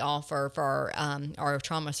what we offer for our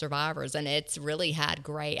trauma survivors, and it's really had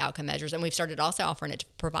great outcome measures. And we've started also offering it to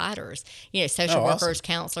providers, social workers,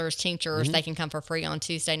 counselors, teachers. They can come for free on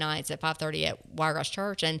Tuesday nights at 5:30 at Wiregrass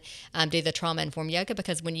Church and do the trauma informed yoga,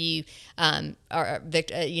 because when you get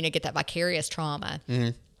that vicarious trauma,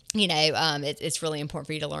 it's really important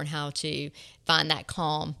for you to learn how to find that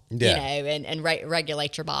calm, and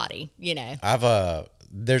regulate your body,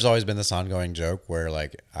 There's always been this ongoing joke where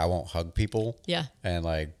like I won't hug people. Yeah. And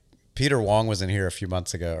like Peter Wong was in here a few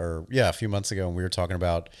months ago, and we were talking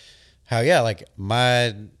about how like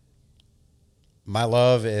my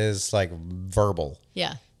love is like verbal.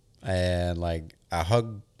 Yeah. And like I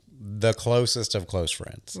hug the closest of close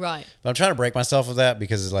friends. Right. But I'm trying to break myself of that,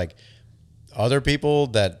 because it's like other people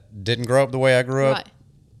that didn't grow up the way I grew up.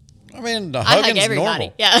 I mean, hugging's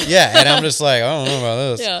normal. Yeah. Yeah. And I'm just like, I don't know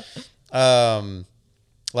about this. Yeah.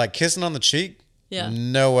 Like kissing on the cheek. Yeah.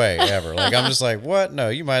 No way ever. Like I'm just like, what? No,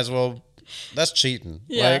 you might as well. That's cheating.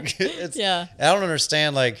 Yeah. Like it's. Yeah. I don't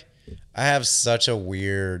understand. Like I have such a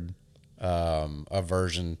weird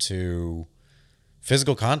aversion to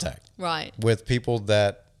physical contact. Right. With people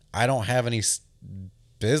that I don't have any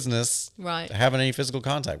business. Right. Having any physical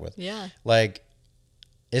contact with. Yeah. Like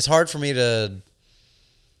it's hard for me to.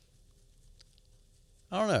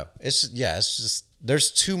 I don't know. It's just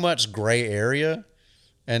there's too much gray area.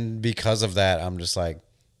 And because of that, I'm just like,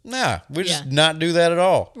 nah, we just not do that at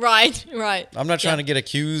all. Right, right. I'm not trying to get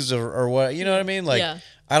accused or what, you know what I mean? Like,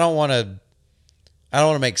 I don't want to I don't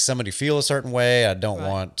want to make somebody feel a certain way. I don't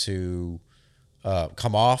want to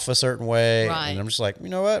come off a certain way. Right. And I'm just like, you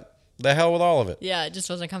know what? The hell with all of it. Yeah, it just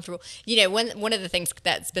wasn't comfortable. You know, one of the things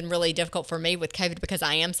that's been really difficult for me with COVID, because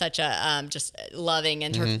I am such a just loving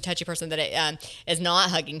and touchy person, that it is not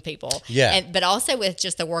hugging people. Yeah. But also with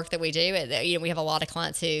just the work that we do, you know, we have a lot of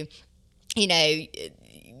clients who, you know,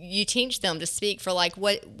 you teach them to speak for like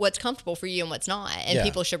what's comfortable for you and what's not, and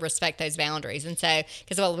people should respect those boundaries. And so,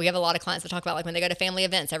 because we have a lot of clients that talk about like when they go to family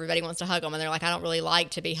events, everybody wants to hug them, and they're like, I don't really like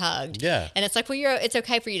to be hugged. Yeah. And it's like, well, it's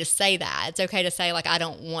okay for you to say that. It's okay to say like, I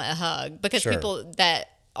don't want a hug, because people that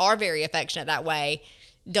are very affectionate that way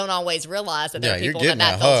don't always realize that there are people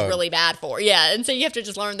that feels really bad for. Yeah. And so you have to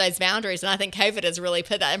just learn those boundaries. And I think COVID has really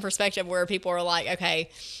put that in perspective, where people are like, okay,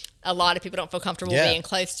 a lot of people don't feel comfortable being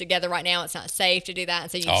close together right now. It's not safe to do that.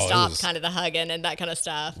 And so you stop kind of the hugging and that kind of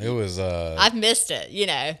stuff. It was, I've missed it, you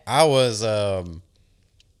know. I was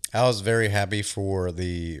very happy for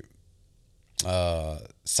the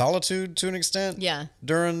solitude to an extent. Yeah.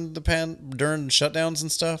 During during shutdowns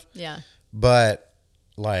and stuff. Yeah. But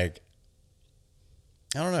like,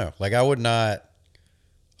 I don't know. Like, I would not,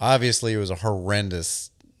 obviously it was a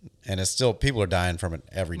horrendous, and it's still, people are dying from it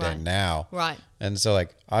every day now. Right. And so,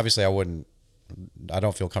 like, obviously I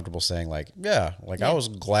don't feel comfortable saying like, I was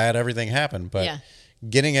glad everything happened, but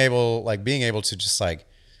being able to just like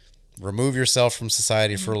remove yourself from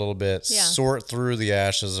society for a little bit, sort through the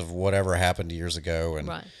ashes of whatever happened years ago and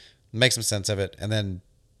make some sense of it, and then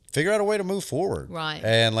figure out a way to move forward. Right.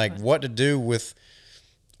 And like what to do with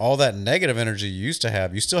all that negative energy you used to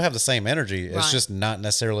have. You still have the same energy. It's just not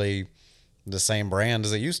necessarily the same brand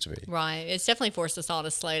as it used to be. Right. It's definitely forced us all to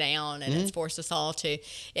slow down, and it's forced us all to,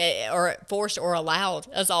 or forced or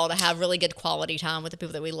allowed us all to have really good quality time with the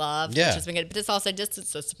people that we love, which has been good. But it's also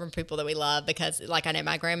distanced us from people that we love, because like I know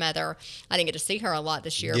my grandmother, I didn't get to see her a lot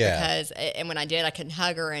this year because, and when I did, I couldn't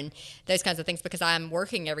hug her and those kinds of things, because I'm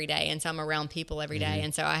working every day, and so I'm around people every day.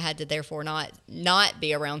 And so I had to therefore not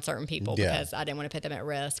be around certain people because I didn't want to put them at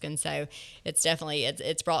risk. And so it's definitely,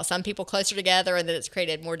 it's brought some people closer together, and then it's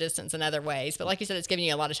created more distance in other ways. But like you said, it's giving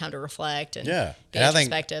you a lot of time to reflect and be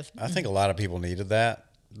introspective. I think a lot of people needed that.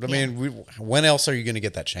 I mean, when else are you going to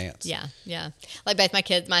get that chance? Yeah, yeah. Like both my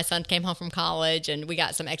kids, my son came home from college, and we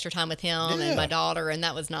got some extra time with him and my daughter, and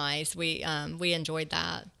that was nice. We enjoyed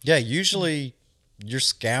that. Yeah, usually you're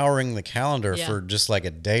scouring the calendar for just like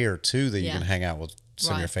a day or two that you can hang out with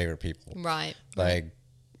some of your favorite people. Right. Like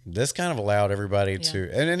this kind of allowed everybody to,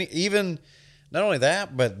 and even not only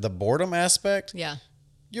that, but the boredom aspect. Yeah.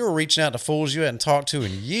 You were reaching out to fools you hadn't talked to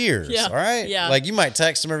in years, all right? Yeah. Like, you might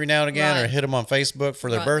text them every now and again or hit them on Facebook for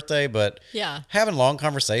their birthday, but having long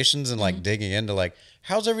conversations and, like, digging into, like,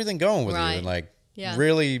 how's everything going with you? And, like,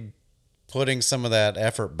 really putting some of that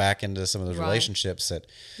effort back into some of those relationships that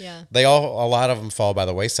a lot of them fall by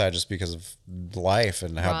the wayside just because of life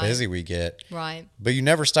and how busy we get. Right. But you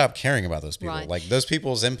never stop caring about those people. Like those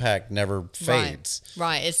people's impact never fades.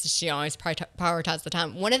 Right. It's just, you always prioritize the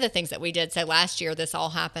time. One of the things that we did, so last year, this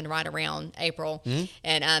all happened right around April.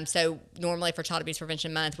 And so normally for Child Abuse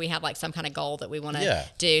Prevention Month, we have like some kind of goal that we want to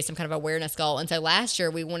do, some kind of awareness goal. And so last year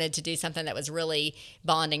we wanted to do something that was really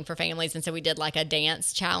bonding for families. And so we did like a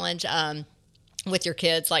dance challenge, with your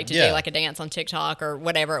kids, like to do like a dance on TikTok or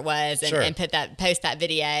whatever it was, and post that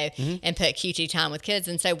video and put QT time with kids.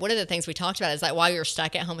 And so one of the things we talked about is like, while you're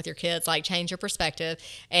stuck at home with your kids, like change your perspective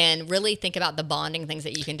and really think about the bonding things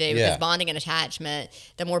that you can do, because bonding and attachment,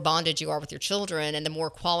 the more bonded you are with your children and the more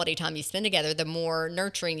quality time you spend together, the more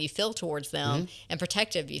nurturing you feel towards them and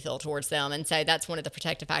protective you feel towards them. And so that's one of the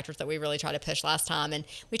protective factors that we really tried to push last time. And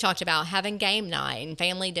we talked about having game night and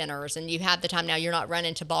family dinners, and you have the time now. You're not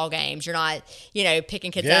running to ball games. You're not,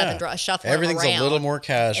 picking kids up and shuffling Everything's them around. A little more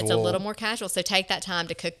casual. It's a little more casual. So take that time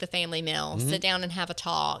to cook the family meal, sit down and have a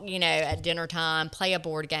talk, at dinner time, play a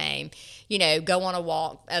board game, go on a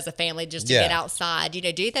walk as a family just to get outside,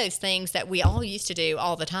 do those things that we all used to do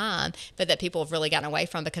all the time, but that people have really gotten away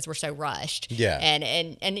from because we're so rushed. Yeah. And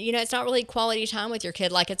it's not really quality time with your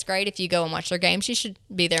kid. Like, it's great if you go and watch their games. You should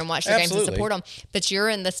be there and watch their games and support them. But you're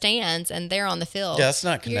in the stands and they're on the field. Yeah, that's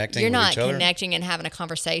not connecting You're with not each other. Connecting and having a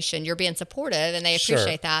conversation. You're being supportive, and they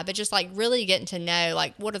appreciate that, but just like really getting to know,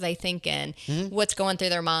 like, what are they thinking, what's going through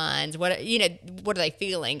their minds, what are they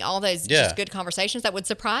feeling, all those just good conversations that would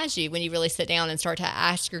surprise you when you really sit down and start to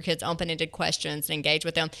ask your kids open-ended questions and engage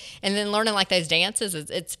with them. And then learning like those dances,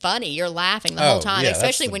 it's funny, you're laughing the whole time,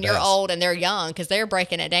 especially when you're old and they're young, because they're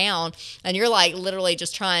breaking it down and you're like literally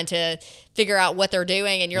just trying to figure out what they're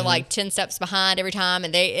doing, and you're like 10 steps behind every time,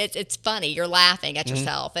 and it's funny, you're laughing at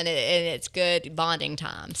yourself, and it's good bonding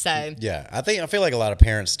time. So I feel like a lot of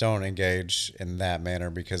parents don't engage in that manner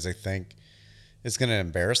because they think it's going to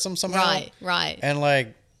embarrass them somehow. Right. And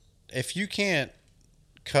like, if you can't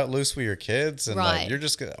cut loose with your kids and like, you're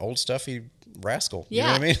just an old stuffy rascal. You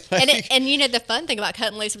know what I mean? Like, and you know, the fun thing about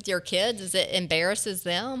cutting loose with your kids is it embarrasses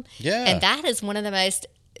them. Yeah. And that is one of the most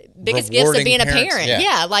biggest gifts of being parents, a parent.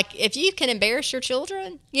 Yeah. Like if you can embarrass your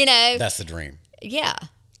children, you know. That's the dream. Yeah.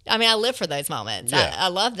 I mean, I live for those moments. Yeah. I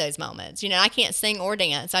love those moments. You know, I can't sing or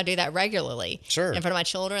dance. I do that regularly. Sure. In front of my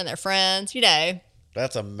children and their friends, you know.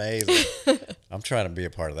 That's amazing. I'm trying to be a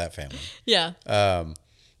part of that family. Yeah.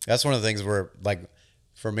 That's one of the things where, like,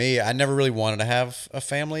 for me, I never really wanted to have a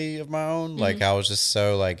family of my own. Like, I was just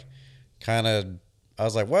so, like, I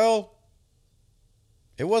was like, well,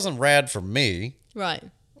 it wasn't rad for me. Right.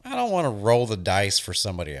 I don't want to roll the dice for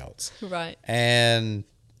somebody else. Right. And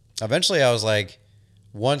eventually I was like,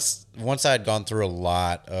 once I had gone through a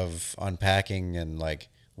lot of unpacking and like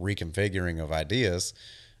reconfiguring of ideas,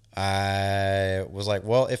 I was like,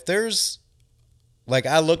 well, if there's like,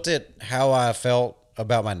 I looked at how I felt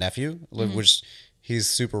about my nephew, which he's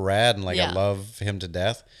super rad and like, I love him to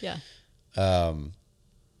death. Yeah. But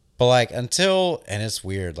like and it's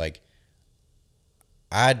weird, like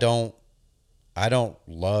I don't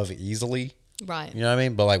love easily. Right. You know what I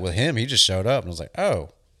mean? But like with him, he just showed up and I was like, oh,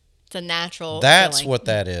 it's a natural that's feeling. what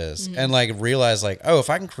that is. And like realize like, oh, if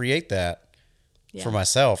I can create that for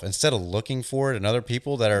myself instead of looking for it in other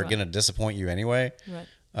people that are going to disappoint you anyway. Right.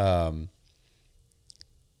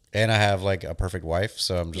 And I have like a perfect wife.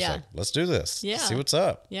 So I'm just like, let's do this. Yeah. See what's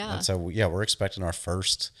up. Yeah. And so, we're expecting our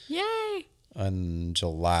first Yay. on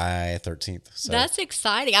July 13th. So That's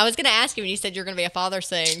exciting. I was going to ask you when you said you're going to be a father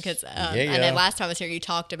soon because I know last time I was here you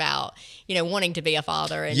talked about, you know, wanting to be a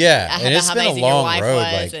father and and it's how been a amazing long your wife road,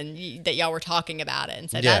 was like, and that y'all were talking about it.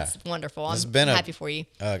 And so that's wonderful. I'm happy for you.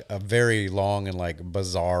 A very long and like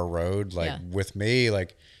bizarre road. Like with me,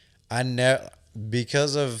 like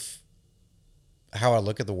because of how I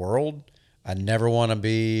look at the world, I never want to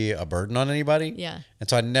be a burden on anybody. Yeah. And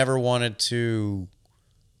so I never wanted to.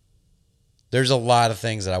 There's a lot of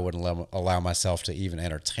things that I wouldn't allow myself to even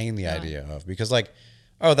entertain the idea of because, like,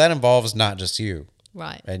 oh, that involves not just you.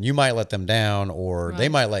 Right. And you might let them down or they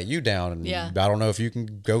might let you down. And I don't know if you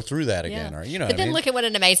can go through that again or, you know, but then I mean? look at what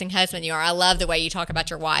an amazing husband you are. I love the way you talk about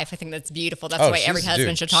your wife. I think that's beautiful. That's the way every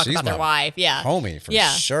husband should talk about their wife. Yeah. Homie for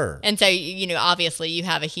sure. And so, you know, obviously you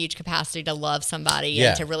have a huge capacity to love somebody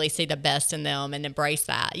and to really see the best in them and embrace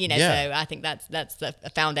that, you know, so I think that's the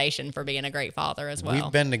foundation for being a great father as well.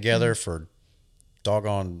 We've been together for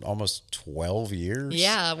doggone almost 12 years.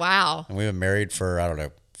 Yeah. Wow. And we've been married for, I don't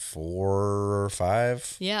know, 4 or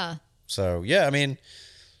 5. Yeah. So I mean,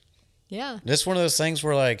 it's one of those things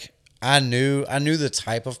where like I knew the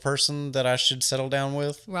type of person that I should settle down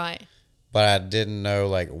with. Right. But I didn't know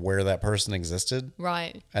like where that person existed.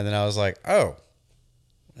 Right. And then I was like, oh,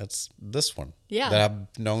 that's this one. Yeah. That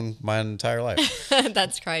I've known my entire life.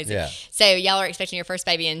 That's crazy. Yeah. So y'all are expecting your first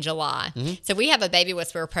baby in July. So we have a baby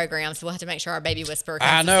whisperer program, so we'll have to make sure our baby whisperer comes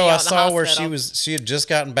I know. to see I you at the saw where hospital. she had just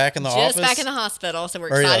gotten back in the office. Just back in the hospital, so we're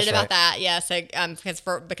Or, yeah, excited that's about right. that. Yeah, so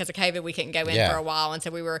because of COVID, we couldn't go in for a while, and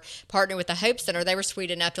so we were partnered with the Hope Center. They were sweet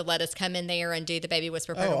enough to let us come in there and do the baby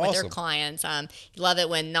whisperer program with their clients. Love it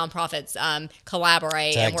when nonprofits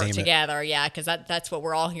collaborate and work together. Yeah, because that's what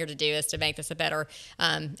we're all here to do is to make this a better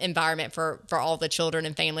environment for all the children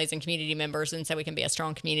and families and community members, and so we can be a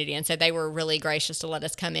strong community. And so they were really gracious to let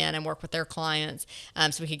us come in and work with their clients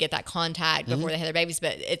so we could get that contact before they had their babies.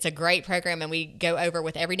 But it's a great program, and we go over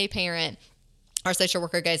with every new parent. Our social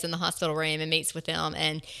worker goes in the hospital room and meets with them,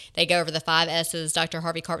 and they go over the 5 S's, Dr.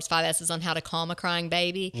 Harvey Karp's 5 S's on how to calm a crying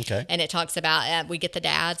baby. Okay. And it talks about, we get the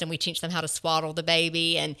dads and we teach them how to swaddle the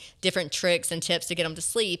baby and different tricks and tips to get them to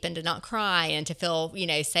sleep and to not cry and to feel, you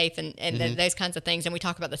know, safe and those kinds of things. And we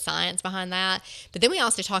talk about the science behind that. But then we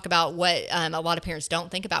also talk about what a lot of parents don't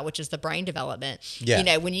think about, which is the brain development. Yeah. You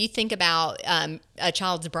know, when you think about a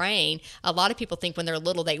child's brain, a lot of people think when they're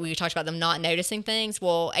little, we talked about them not noticing things.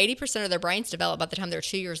 Well, 80% of their brains develop by the time they're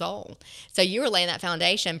 2 years old. So you were laying that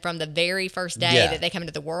foundation from the very first day that they come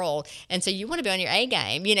into the world. And so you want to be on your A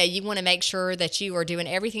game. You know, you want to make sure that you are doing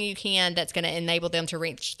everything you can that's going to enable them to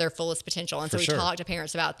reach their fullest potential. And so we talk to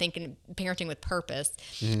parents about parenting with purpose.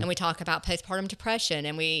 And we talk about postpartum depression,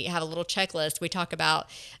 and we have a little checklist. We talk about,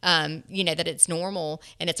 you know, that it's normal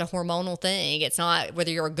and it's a hormonal thing. It's not whether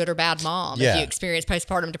you're a good or bad mom. If you experience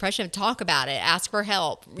postpartum depression, talk about it, ask for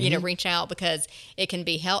help, you know, reach out because it can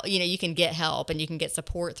be help. You know, you can get help. help and you can get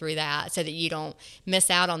support through that so that you don't miss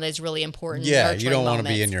out on those really important you don't want to be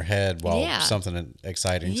moments. in your head while something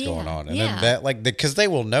exciting is going on. And then that, like, because they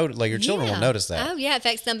will notice, like, your children will notice that. Oh, yeah, it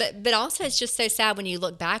affects them. But also, it's just so sad when you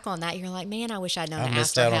look back on that. You're like, man, I wish I'd known to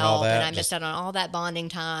ask for help. And I missed out on all that bonding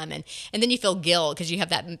time. And then you feel guilt because you have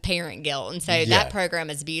that parent guilt. And so that program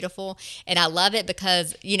is beautiful. And I love it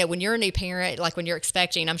because, you know, when you're a new parent, like when you're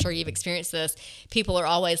expecting, I'm sure you've experienced this, people are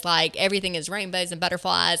always like, everything is rainbows and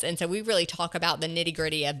butterflies. And so we really talk about the nitty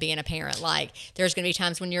gritty of being a parent. Like, there's going to be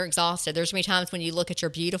times when you're exhausted. There's going to be times when you look at your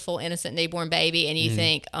beautiful, innocent newborn baby and you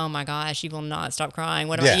think, oh my gosh, you will not stop crying.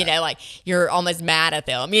 What am I, you know, like you're almost mad at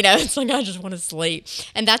them. You know, it's like, I just want to sleep.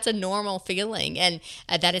 And that's a normal feeling. And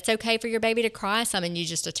that it's okay for your baby to cry some and you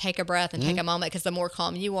just to take a breath and take a moment, because the more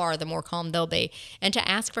calm you are, the more calm they'll be. And to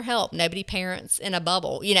ask for help. Nobody parents in a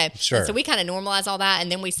bubble, you know. Sure. And so we kind of normalize all that.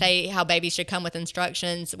 And then we say how babies should come with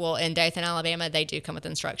instructions. Well, in Dothan, Alabama, they do come with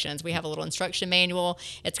instructions. We have a little instruction manual.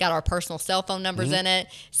 It's got our personal cell phone numbers in it.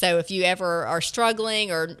 So if you ever are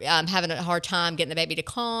struggling or having a hard time getting the baby to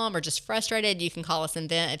calm or just frustrated, you can call us and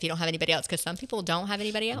vent if you don't have anybody else, because some people don't have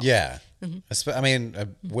anybody else. Yeah. I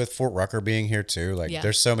mean, with Fort Rucker being here too, like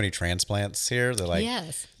there's so many transplants here that, like,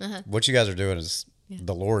 what you guys are doing is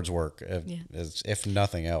the Lord's work, if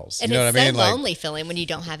nothing else. And you know it's what I mean? So lonely feeling when you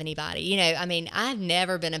don't have anybody. You know, I mean, I've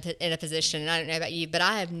never been in a position, and I don't know about you, but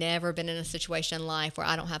I have never been in a situation in life where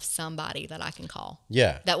I don't have somebody that I can call.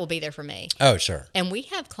 Yeah. That will be there for me. Oh, sure. And we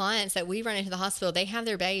have clients that we run into the hospital, they have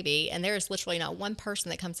their baby, and there is literally not one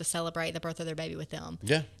person that comes to celebrate the birth of their baby with them.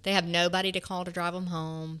 Yeah. They have nobody to call to drive them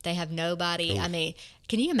home. They have nobody. Oof. I mean,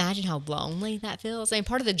 can you imagine how lonely that feels? I mean,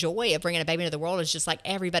 part of the joy of bringing a baby into the world is just like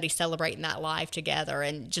everybody celebrating that life together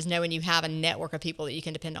and just knowing you have a network of people that you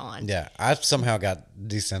can depend on. Yeah. I've somehow got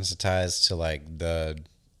desensitized to like the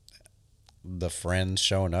friends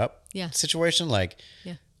showing up situation. Like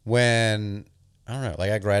when, I don't know,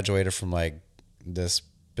 like I graduated from like this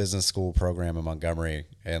business school program in Montgomery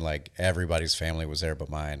and like everybody's family was there but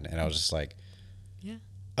mine. And I was just like,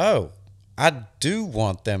 oh, I do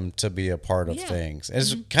want them to be a part of things. And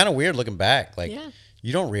it's kind of weird looking back. Like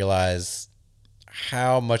you don't realize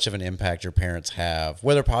how much of an impact your parents have,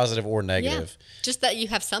 whether positive or negative. Yeah. Just that you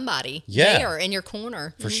have somebody there in your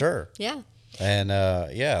corner. For sure. Yeah. And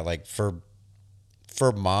like for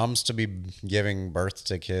moms to be giving birth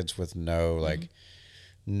to kids with no like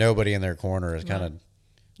nobody in their corner is kind of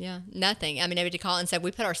nothing. I mean, nobody to call. And so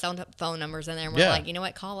we put our cell phone numbers in there, and we're like, you know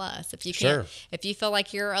what, call us if you can. If you feel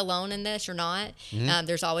like you're alone in this, you're not.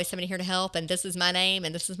 There's always somebody here to help, and this is my name,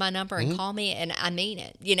 and this is my number, and call me, and I mean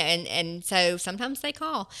it. You know, and so sometimes they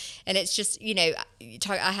call, and it's just, you know,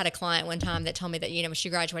 I had a client one time that told me that, you know, when she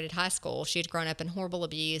graduated high school, she had grown up in horrible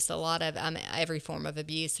abuse, a lot of every form of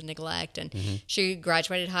abuse and neglect, and she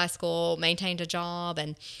graduated high school, maintained a job,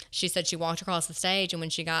 and she said she walked across the stage, and when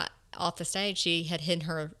she got off the stage, she had hidden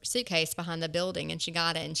her suitcase behind the building, and she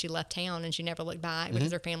got it, and she left town, and she never looked back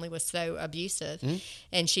because her family was so abusive,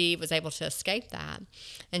 and she was able to escape that.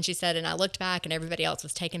 And she said, and I looked back, and everybody else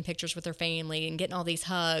was taking pictures with her family and getting all these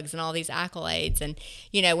hugs and all these accolades. And,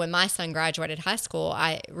 you know, when my son graduated high school,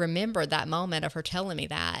 I remembered that moment of her telling me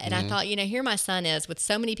that. And I thought, you know, here my son is with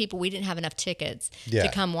so many people, we didn't have enough tickets to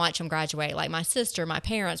come watch him graduate, like my sister, my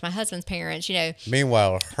parents, my husband's parents, you know.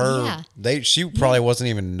 Meanwhile, she probably wasn't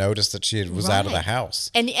even noticed that she was out of the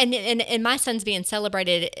house. And my son's being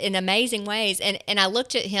celebrated in amazing ways. And I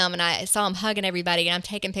looked at him and I saw him hugging everybody, and I'm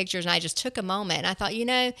taking pictures, and I just took a moment and I thought, you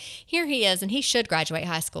know, here he is, and he should graduate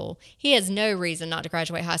high school. He has no reason not to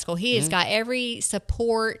graduate high school. He has got every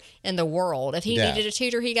support in the world. If he needed a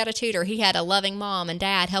tutor, he got a tutor. He had a loving mom and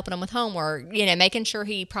dad helping him with homework, you know, making sure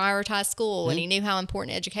he prioritized school, and he knew how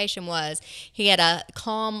important education was. He had a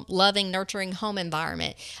calm, loving, nurturing home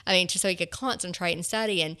environment. I mean, just so he could concentrate and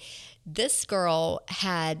study. And this girl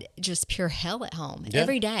had just pure hell at home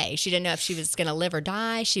every day. She didn't know if she was going to live or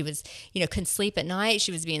die. She was, you know, couldn't sleep at night.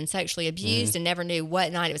 She was being sexually abused and never knew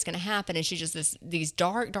what night it was going to happen. And she just, these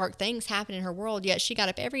dark, dark things happened in her world. Yet she got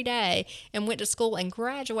up every day and went to school and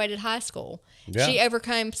graduated high school. Yeah. She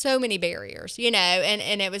overcame so many barriers, you know,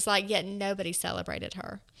 and it was like, yet nobody celebrated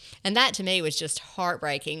her. And that to me was just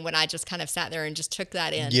heartbreaking when I just kind of sat there and just took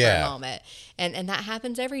that in for a moment. And that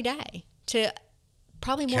happens every day to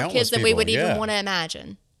probably more countless kids than people, we would even want to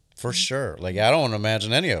imagine. For sure. Like, I don't want to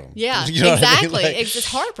imagine any of them. Yeah, you know exactly. What I mean? Like, it's just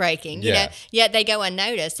heartbreaking, you know, yet they go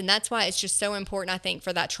unnoticed. And that's why it's just so important, I think,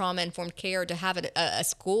 for that trauma-informed care to have a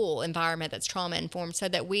school environment that's trauma-informed so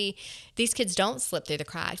that these kids don't slip through the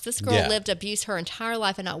cracks. This girl lived abuse her entire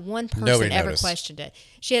life, and not one person ever questioned it.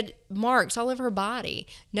 She had marks all over her body.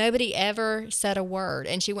 Nobody ever said a word.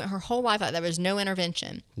 And she went her whole life like there was no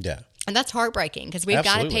intervention. Yeah. And that's heartbreaking because we've got to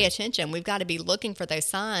Absolutely. pay attention. We've got to be looking for those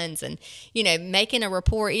signs and, making a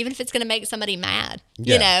report, even if it's going to make somebody mad,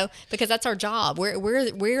 because that's our job. We're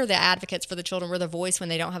the advocates for the children. We're the voice when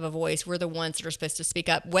they don't have a voice. We're the ones that are supposed to speak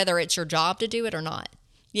up, whether it's your job to do it or not,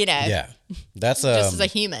 Yeah. That's just as a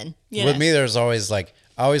human. With me, there's always like,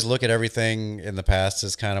 I always look at everything in the past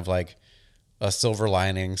as kind of like a silver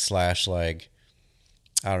lining / like,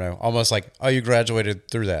 I don't know, almost like, oh, you graduated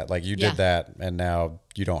through that. Like you did that and now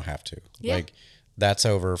you don't have to. Yeah. Like that's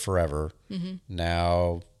over forever. Mm-hmm.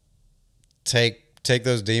 Now take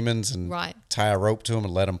those demons and tie a rope to them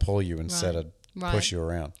and let them pull you instead of push you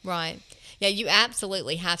around. Right. Yeah, you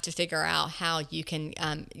absolutely have to figure out how you can,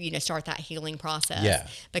 start that healing process. Yeah.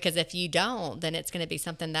 Because if you don't, then it's going to be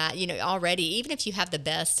something that, already, even if you have the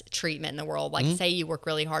best treatment in the world, like say you work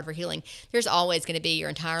really hard for healing, there's always going to be your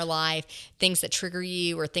entire life things that trigger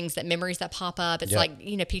you or memories that pop up. It's like,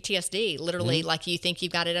 PTSD, literally, like you think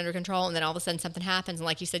you've got it under control and then all of a sudden something happens and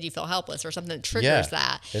like you said, you feel helpless or something that triggers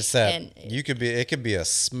that. It's that it could be a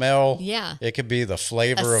smell. Yeah. It could be the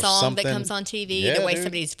flavor of something. That comes on TV, the way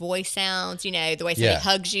somebody's voice sounds. The way somebody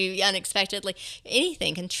hugs you unexpectedly,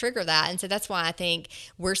 anything can trigger that. And so that's why I think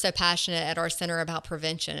we're so passionate at our center about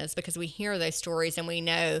prevention, is because we hear those stories and we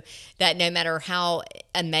know that no matter how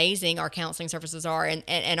amazing our counseling services are,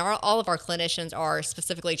 and all of our clinicians are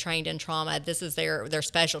specifically trained in trauma, this is their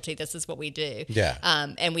specialty. This is what we do. Yeah.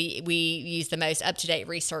 And we use the most up-to-date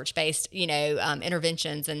research-based,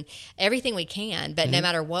 interventions and everything we can. But no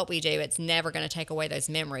matter what we do, it's never going to take away those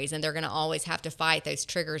memories, and they're going to always have to fight those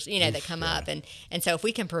triggers, that come up. And so if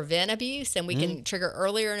we can prevent abuse and we can trigger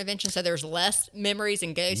earlier intervention so there's less memories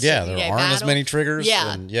and ghosts. Yeah, there aren't as many triggers.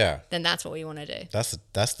 Then that's what we want to do.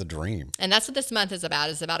 That's the dream. And that's what this month is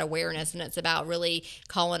about. It's about awareness, and it's about really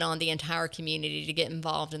calling on the entire community to get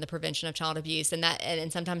involved in the prevention of child abuse.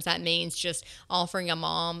 And sometimes that means just offering a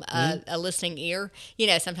mom a listening ear.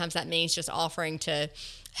 Sometimes that means just offering to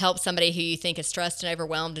help somebody who you think is stressed and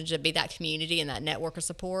overwhelmed, and to be that community and that network of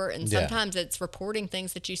support. And sometimes it's reporting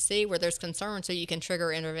things that you see where there's concern so you can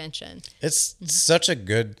trigger intervention. It's such a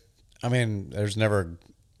good, there's never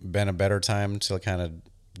been a better time to kind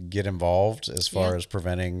of get involved as far as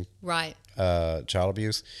preventing child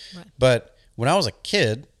abuse. Right. But when I was a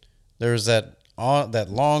kid, there was that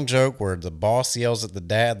long joke where the boss yells at the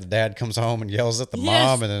dad comes home and yells at the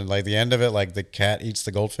mom, and then like the end of it, like the cat eats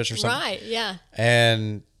the goldfish or something. Right, yeah.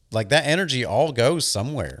 And like that energy all goes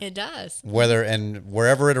somewhere. It does.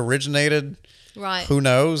 Wherever it originated, who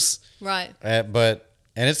knows? Right. And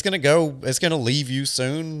it's going to leave you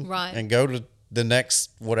soon and go to the next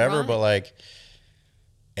whatever. But like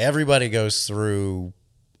everybody goes through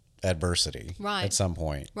adversity at some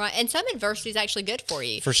point. Right. And some adversity is actually good for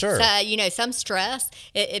you. For sure. So, some stress,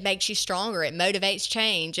 it makes you stronger. It motivates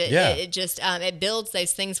change. It just, it builds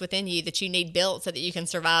those things within you that you need built so that you can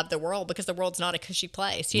survive the world, because the world's not a cushy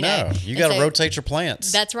place. You got to rotate your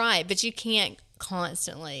plants. That's right. But you can't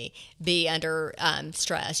constantly be under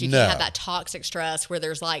stress. You can't have that toxic stress where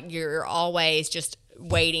there's like, you're always just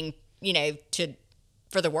waiting,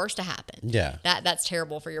 for the worst to happen. Yeah. That's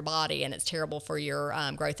terrible for your body, and it's terrible for your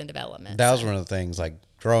growth and development. That was one of the things, like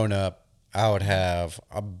growing up, I would have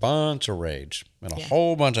a bunch of rage and a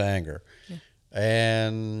whole bunch of anger. Yeah.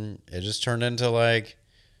 And it just turned into like,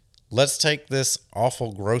 let's take this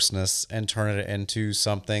awful grossness and turn it into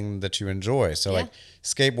something that you enjoy. So like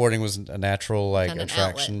skateboarding was a natural like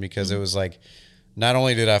attraction, because it was like, not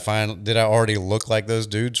only did I already look like those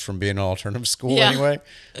dudes from being in alternative school anyway,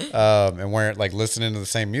 and weren't like listening to the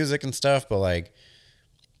same music and stuff, but like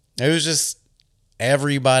it was just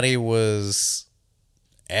everybody was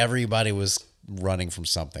running from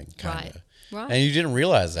something kind of, and you didn't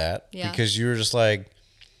realize that because you were just like,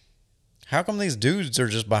 how come these dudes are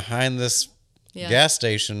just behind this gas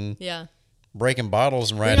station? Yeah. Breaking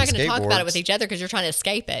bottles and riding skateboards. You're not going to talk about it with each other because you're trying to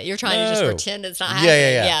escape it. You're trying to just pretend it's not happening.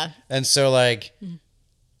 Yeah. And so, like,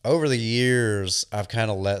 over the years, I've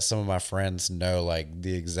kind of let some of my friends know, like,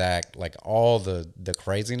 the exact, like, all the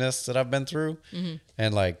craziness that I've been through. Mm-hmm.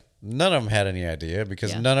 And, like, none of them had any idea,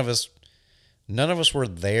 because none of us were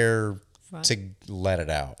there to let it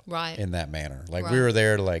out in that manner. Like, we were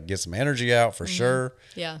there to, like, get some energy out for sure.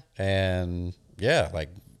 Yeah. And, like,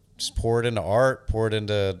 just pour it into art, pour it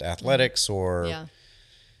into athletics, or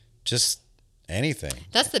just anything.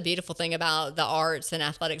 That's the beautiful thing about the arts and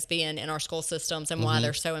athletics being in our school systems, and why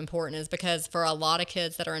they're so important, is because for a lot of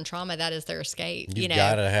kids that are in trauma, that is their escape. You've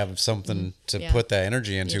got to have something to put that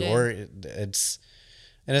energy into, or it's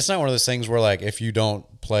not one of those things where like, if you don't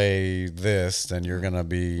play this, then you're going to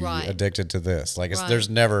be addicted to this. Like there's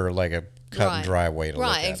never like cut and dry way to look at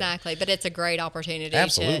Right, exactly. But it's a great opportunity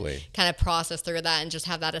Absolutely. to kind of process through that and just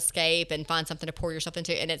have that escape and find something to pour yourself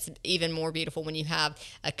into. And it's even more beautiful when you have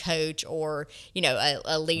a coach or,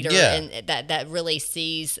 a leader and that really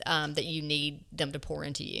sees that you need them to pour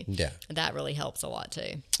into you. Yeah. That really helps a lot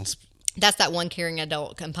too. That's that one caring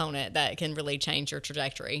adult component that can really change your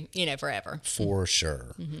trajectory, forever. For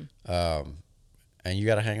sure. And you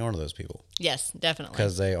got to hang on to those people. Yes, definitely.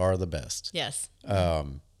 Because they are the best. Yes. You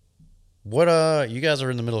guys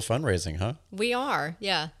are in the middle of fundraising, huh? We are.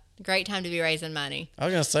 Yeah. Great time to be raising money. I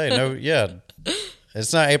was going to say, no, yeah.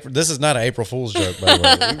 It's not April. This is not an April Fool's joke, by the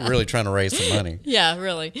way. We're really trying to raise some money. Yeah,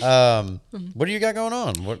 really. What do you got going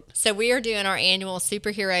on? So we are doing our annual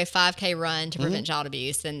superhero 5K run to prevent child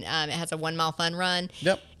abuse, and it has a 1 mile fun run.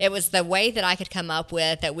 Yep. It was the way that I could come up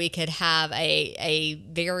with that we could have a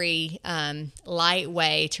very light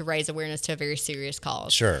way to raise awareness to a very serious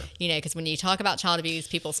cause. Sure. Because when you talk about child abuse,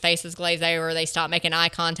 people's faces glaze over, they stop making eye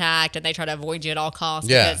contact, and they try to avoid you at all costs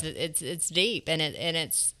because it's deep and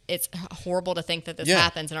it's horrible to think that this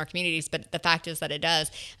happens in our communities, but the fact is that it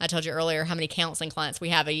does. I told you earlier how many counseling clients we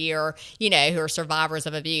have a year, who are survivors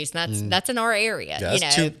of abuse, and that's in our area. Yeah,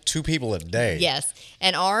 that's two people a day. Yes,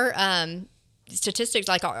 and our statistics,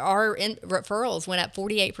 like our referrals, went up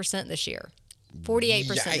 48% this year. 48%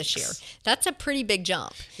 this year. That's a pretty big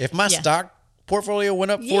jump. If my stock portfolio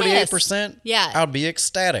went up 48%, I'd be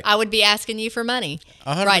ecstatic. I would be asking you for money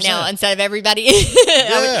 100%. right now instead of everybody.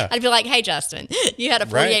 I'd be like, hey, Justin, you had a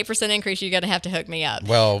 48% increase. You're going to have to hook me up.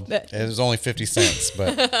 Well, it was only 50 cents,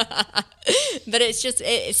 but. But it's just,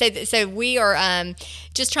 so we are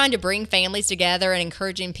just trying to bring families together and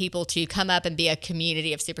encouraging people to come up and be a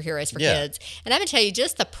community of superheroes for kids. And I'm going to tell you,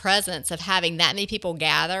 just the presence of having that many people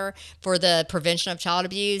gather for the prevention of child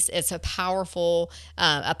abuse is a powerful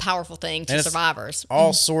thing to survivors.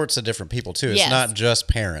 All sorts of different people too. It's not just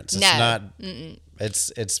parents. It's not.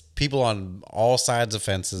 It's people on all sides of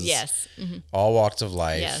fences. Yes. All walks of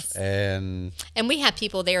life. Yes. And we have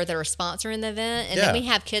people there that are sponsoring the event. And then we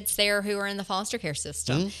have kids there who are in the foster care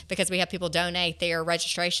system because we have people donate their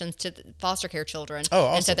registrations to the foster care children. Oh,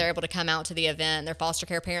 awesome. And so they're able to come out to the event and they're foster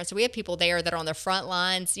care parents. So we have people there that are on the front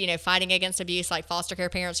lines, fighting against abuse, like foster care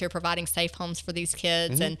parents who are providing safe homes for these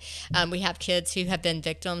kids. And we have kids who have been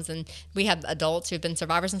victims, and we have adults who have been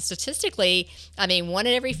survivors. And statistically, 1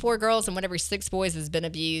 in every 4 girls and 1 in every 6 boys has been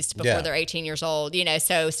abused before they're 18 years old.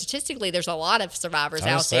 So statistically, there's a lot of survivors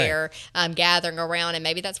out there gathering around, and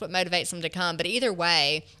maybe that's what motivates them to come. But either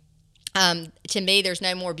way, to me, there's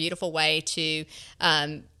no more beautiful way to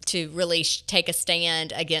really take a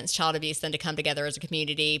stand against child abuse than to come together as a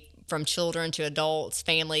community, from children to adults,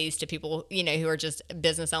 families to people, who are just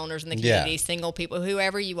business owners in the community, single people,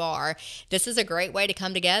 whoever you are. This is a great way to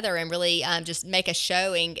come together and really just make a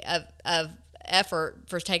showing of effort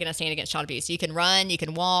for taking a stand against child abuse. You can run, you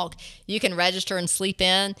can walk, you can register and sleep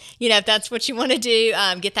in. If that's what you want to do,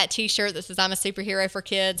 get that T-shirt that says "I'm a superhero for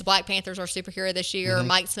kids." Black Panther's our superhero this year.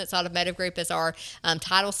 Mike Smith's Automotive Group is our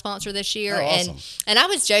title sponsor this year. Oh, awesome. And I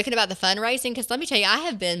was joking about the fundraising because let me tell you, I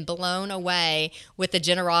have been blown away with the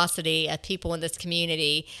generosity of people in this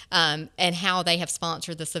community and how they have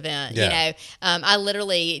sponsored this event. I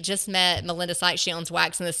literally just met Melinda Sykes. She owns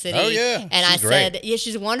Wax in the City. Oh yeah, and she's great. Said,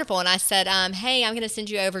 she's wonderful. And I said, hey, I'm going to send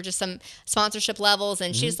you over just some sponsorship levels.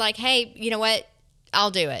 And she's like, hey, you know what?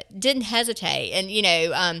 I'll do it. Didn't hesitate.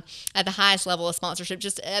 And, at the highest level of sponsorship,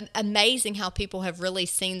 just amazing how people have really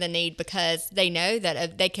seen the need because they know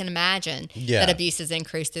that they can imagine that abuse has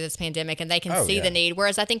increased through this pandemic and they can see the need.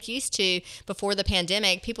 Whereas I think used to, before the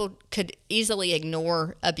pandemic, people could easily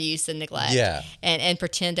ignore abuse and neglect and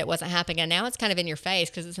pretend it wasn't happening. And now it's kind of in your face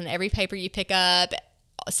because it's in every paper you pick up.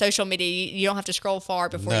 Social media, you don't have to scroll far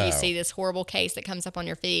before you see this horrible case that comes up on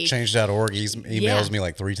your feed. Change.org emails me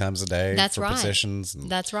like 3 times a day for petitions.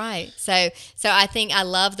 That's right. So I think I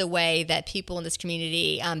love the way that people in this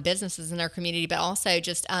community, businesses in our community, but also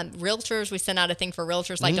just realtors. We sent out a thing for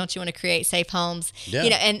realtors like, don't you want to create safe homes? Yeah.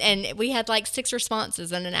 And we had like 6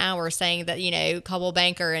 responses in an hour saying that, Coldwell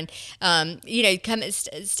Banker and,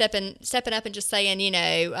 stepping up and just saying,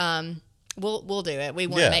 We'll do it. We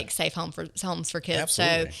want to make safe homes for kids.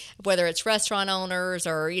 Absolutely. So whether it's restaurant owners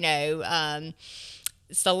or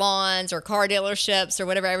salons or car dealerships or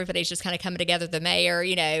whatever, everybody's just kind of coming together. The mayor,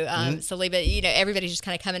 Saliba, everybody's just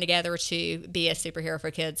kind of coming together to be a superhero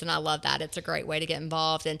for kids, and I love that. It's a great way to get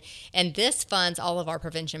involved, and this funds all of our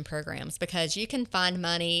prevention programs because you can find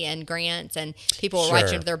money and grants, and people will write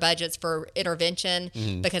you into their budgets for intervention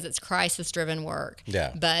because it's crisis-driven work.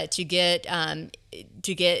 Yeah. But to get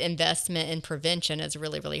to get investment in prevention is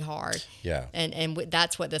really, really hard. Yeah. And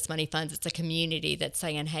that's what this money funds. It's a community that's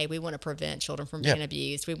saying, hey, we want to prevent children from being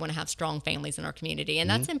abused. We want to have strong families in our community. And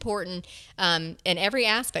that's important in every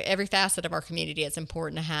aspect, every facet of our community. It's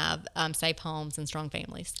important to have safe homes and strong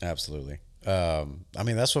families. Absolutely. I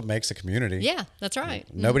mean, that's what makes a community. Yeah, that's right.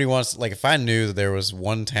 Nobody wants, like, if I knew that there was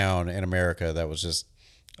one town in America that was just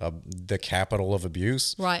the capital of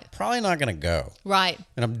abuse, right, probably not going to go. Right.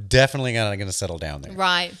 And I'm definitely not going to settle down there.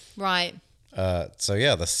 Right, right. So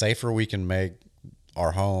yeah, the safer we can make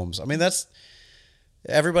our homes. I mean,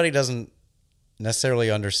 everybody doesn't necessarily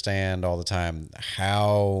understand all the time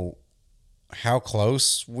how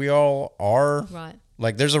close we all are. Right.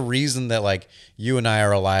 Like, there's a reason that, like, you and I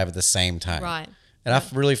are alive at the same time. Right. And I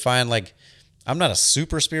really find, like, I'm not a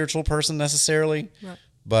super spiritual person necessarily, right,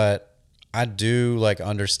 but I do, like,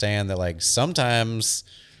 understand that, like, sometimes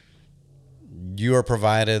you are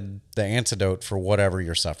provided the antidote for whatever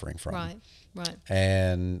you're suffering from. right, right.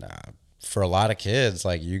 And for a lot of kids,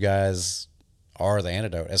 like, you guys are the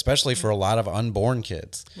antidote, especially for a lot of unborn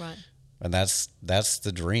kids. Right. And that's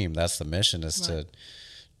the dream. That's the mission, is right,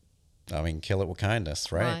 kill it with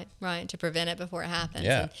kindness, right? Right, right. To prevent it before it happens.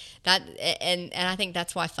 Yeah. And I think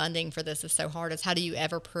that's why funding for this is so hard, is how do you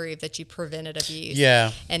ever prove that you prevented abuse?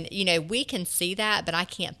 Yeah. And, we can see that, but I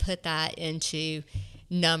can't put that into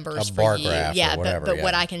numbers a for bar you. graph Yeah, or whatever, but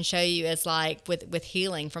what I can show you is, like, with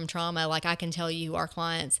healing from trauma, like, I can tell you our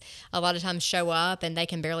clients a lot of times show up and they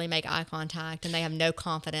can barely make eye contact and they have no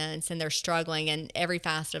confidence and they're struggling in every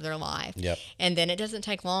facet of their life. Yep. And then it doesn't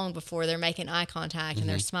take long before they're making eye contact and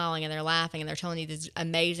they're smiling and they're laughing and they're telling you these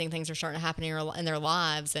amazing things are starting to happen in their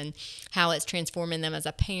lives and how it's transforming them as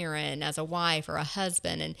a parent, as a wife, or a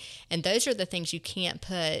husband. And those are the things you can't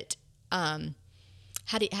put.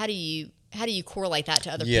 How do you correlate that to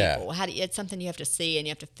other people? It's something you have to see and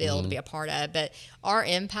you have to feel to be a part of. But our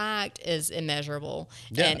impact is immeasurable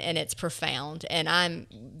and it's profound. And I'm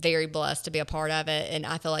very blessed to be a part of it. And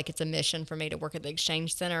I feel like it's a mission for me to work at the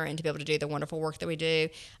Exchange Center and to be able to do the wonderful work that we do.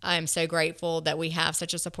 I'm so grateful that we have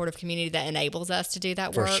such a supportive community that enables us to do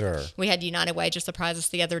that work. For sure. We had United Way just surprise us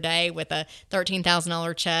the other day with a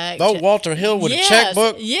 $13,000 check. Oh, Walter Hill with a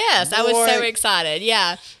checkbook. Yes, Boy. I was so excited.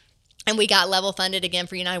 Yeah. And we got level funded again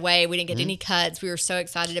for United Way. We didn't get any cuts. We were so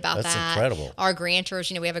excited about that. That's incredible. Our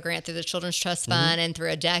grantors, we have a grant through the Children's Trust Fund and through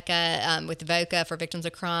ADECA with VOCA for victims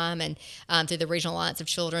of crime and through the Regional Alliance of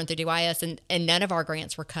Children, through DYS. And none of our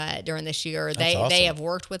grants were cut during this year. They have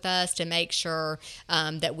worked with us to make sure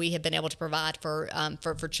that we have been able to provide for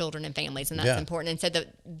children and families. And that's important. And so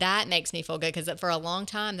that makes me feel good, because for a long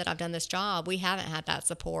time that I've done this job, we haven't had that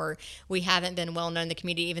support. We haven't been well known in the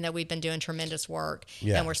community, even though we've been doing tremendous work.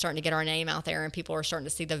 Yeah. And we're starting to get our name out there and people are starting to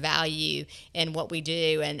see the value in what we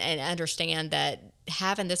do and understand that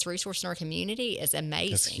having this resource in our community is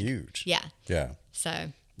amazing. It's huge. Yeah. Yeah.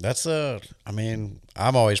 So that's I'm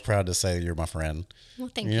always proud to say you're my friend. Well,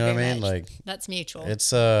 thank you. You know what I mean? Much. Like, that's mutual.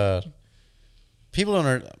 It's nobody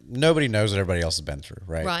knows what everybody else has been through,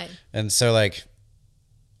 right? Right. And so, like,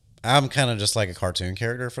 I'm kind of just like a cartoon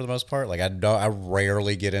character for the most part. Like, I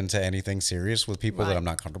rarely get into anything serious with people that I'm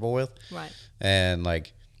not comfortable with. Right. And,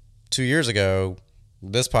 like, 2 years ago,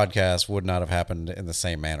 this podcast would not have happened in the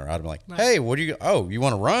same manner. I'd be like, hey, you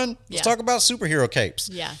want to run? Let's talk about superhero capes.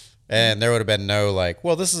 Yeah. And there would have been no, like,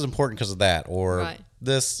 well, this is important because of that, or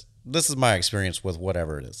this is my experience with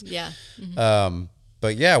whatever it is. Yeah. Mm-hmm.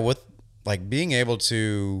 But yeah, with, like, being able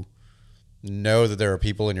to know that there are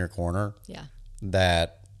people in your corner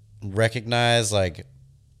that recognize, like,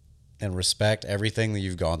 and respect everything that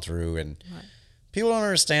you've gone through, and people don't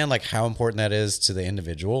understand, like, how important that is to the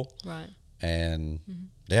individual. Right. And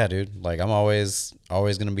yeah, dude, like, I'm always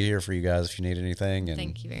going to be here for you guys if you need anything. And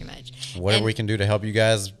thank you very much. Whatever we can do to help you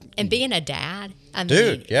guys. And being a dad,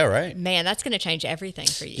 dude, yeah, right. Man, that's going to change everything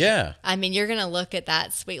for you. Yeah. I mean, you're going to look at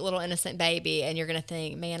that sweet little innocent baby and you're going to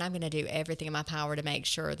think, man, I'm going to do everything in my power to make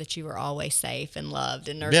sure that you are always safe and loved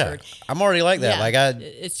and nurtured. Yeah, I'm already like that. Yeah. Like,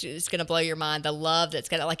 it's going to blow your mind. The love that's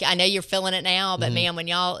going to, like, I know you're feeling it now, but man, when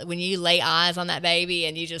you lay eyes on that baby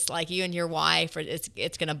and you just, like, you and your wife,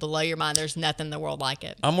 it's going to blow your mind. There's nothing in the world like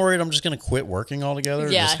it. I'm worried I'm just going to quit working altogether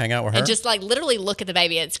and just hang out with her. And just, like, literally look at the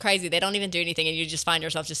baby. It's crazy. They don't even do anything and you just find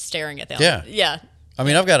yourself just staring at them. Yeah. Yeah. I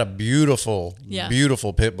mean, I've got a beautiful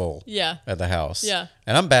pit bull at the house. Yeah.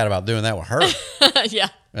 And I'm bad about doing that with her. Yeah.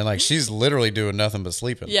 And, like, she's literally doing nothing but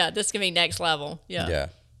sleeping. Yeah, this can be next level. Yeah. Yeah.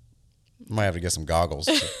 Might have to get some goggles,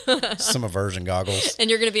 some aversion goggles. And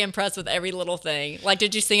you're going to be impressed with every little thing. Like,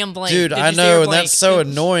 did you see him blink? Dude, I know, and that's so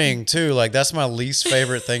annoying, too. Like, that's my least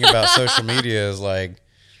favorite thing about social media is, like,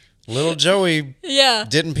 Little Joey Yeah.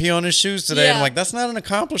 didn't pee on his shoes today. Yeah. And I'm like, that's not an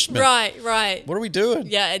accomplishment. Right. What are we doing?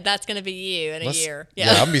 Yeah, that's going to be you in a year. Yeah,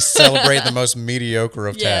 I'm going to be celebrating the most mediocre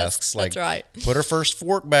of tasks. Like, that's right. Put her first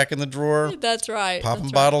fork back in the drawer. That's right. Popping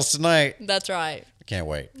that's bottles tonight. That's right. I can't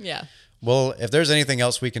wait. Yeah. Well, if there's anything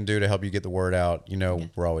else we can do to help you get the word out,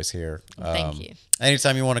 we're always here. Thank you.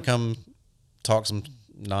 Anytime you want to come talk some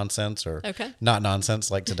nonsense or not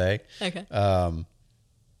nonsense like today. Okay.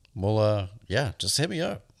 Well, just hit me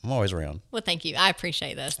up. I'm always around. Well, thank you. I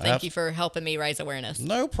appreciate this. Thank you for helping me raise awareness.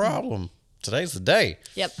 No problem. Today's the day.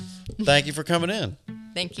 Yep. Thank you for coming in.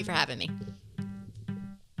 Thank you for having me.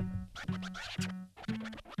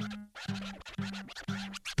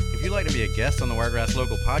 If you'd like to be a guest on the Wiregrass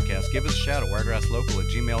Local podcast, give us a shout at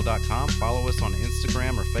wiregrasslocal@gmail.com. Follow us on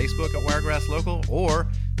Instagram or Facebook at Wiregrass Local, or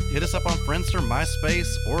hit us up on Friendster,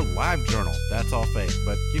 MySpace, or LiveJournal. That's all fake,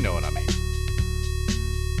 but you know what I mean.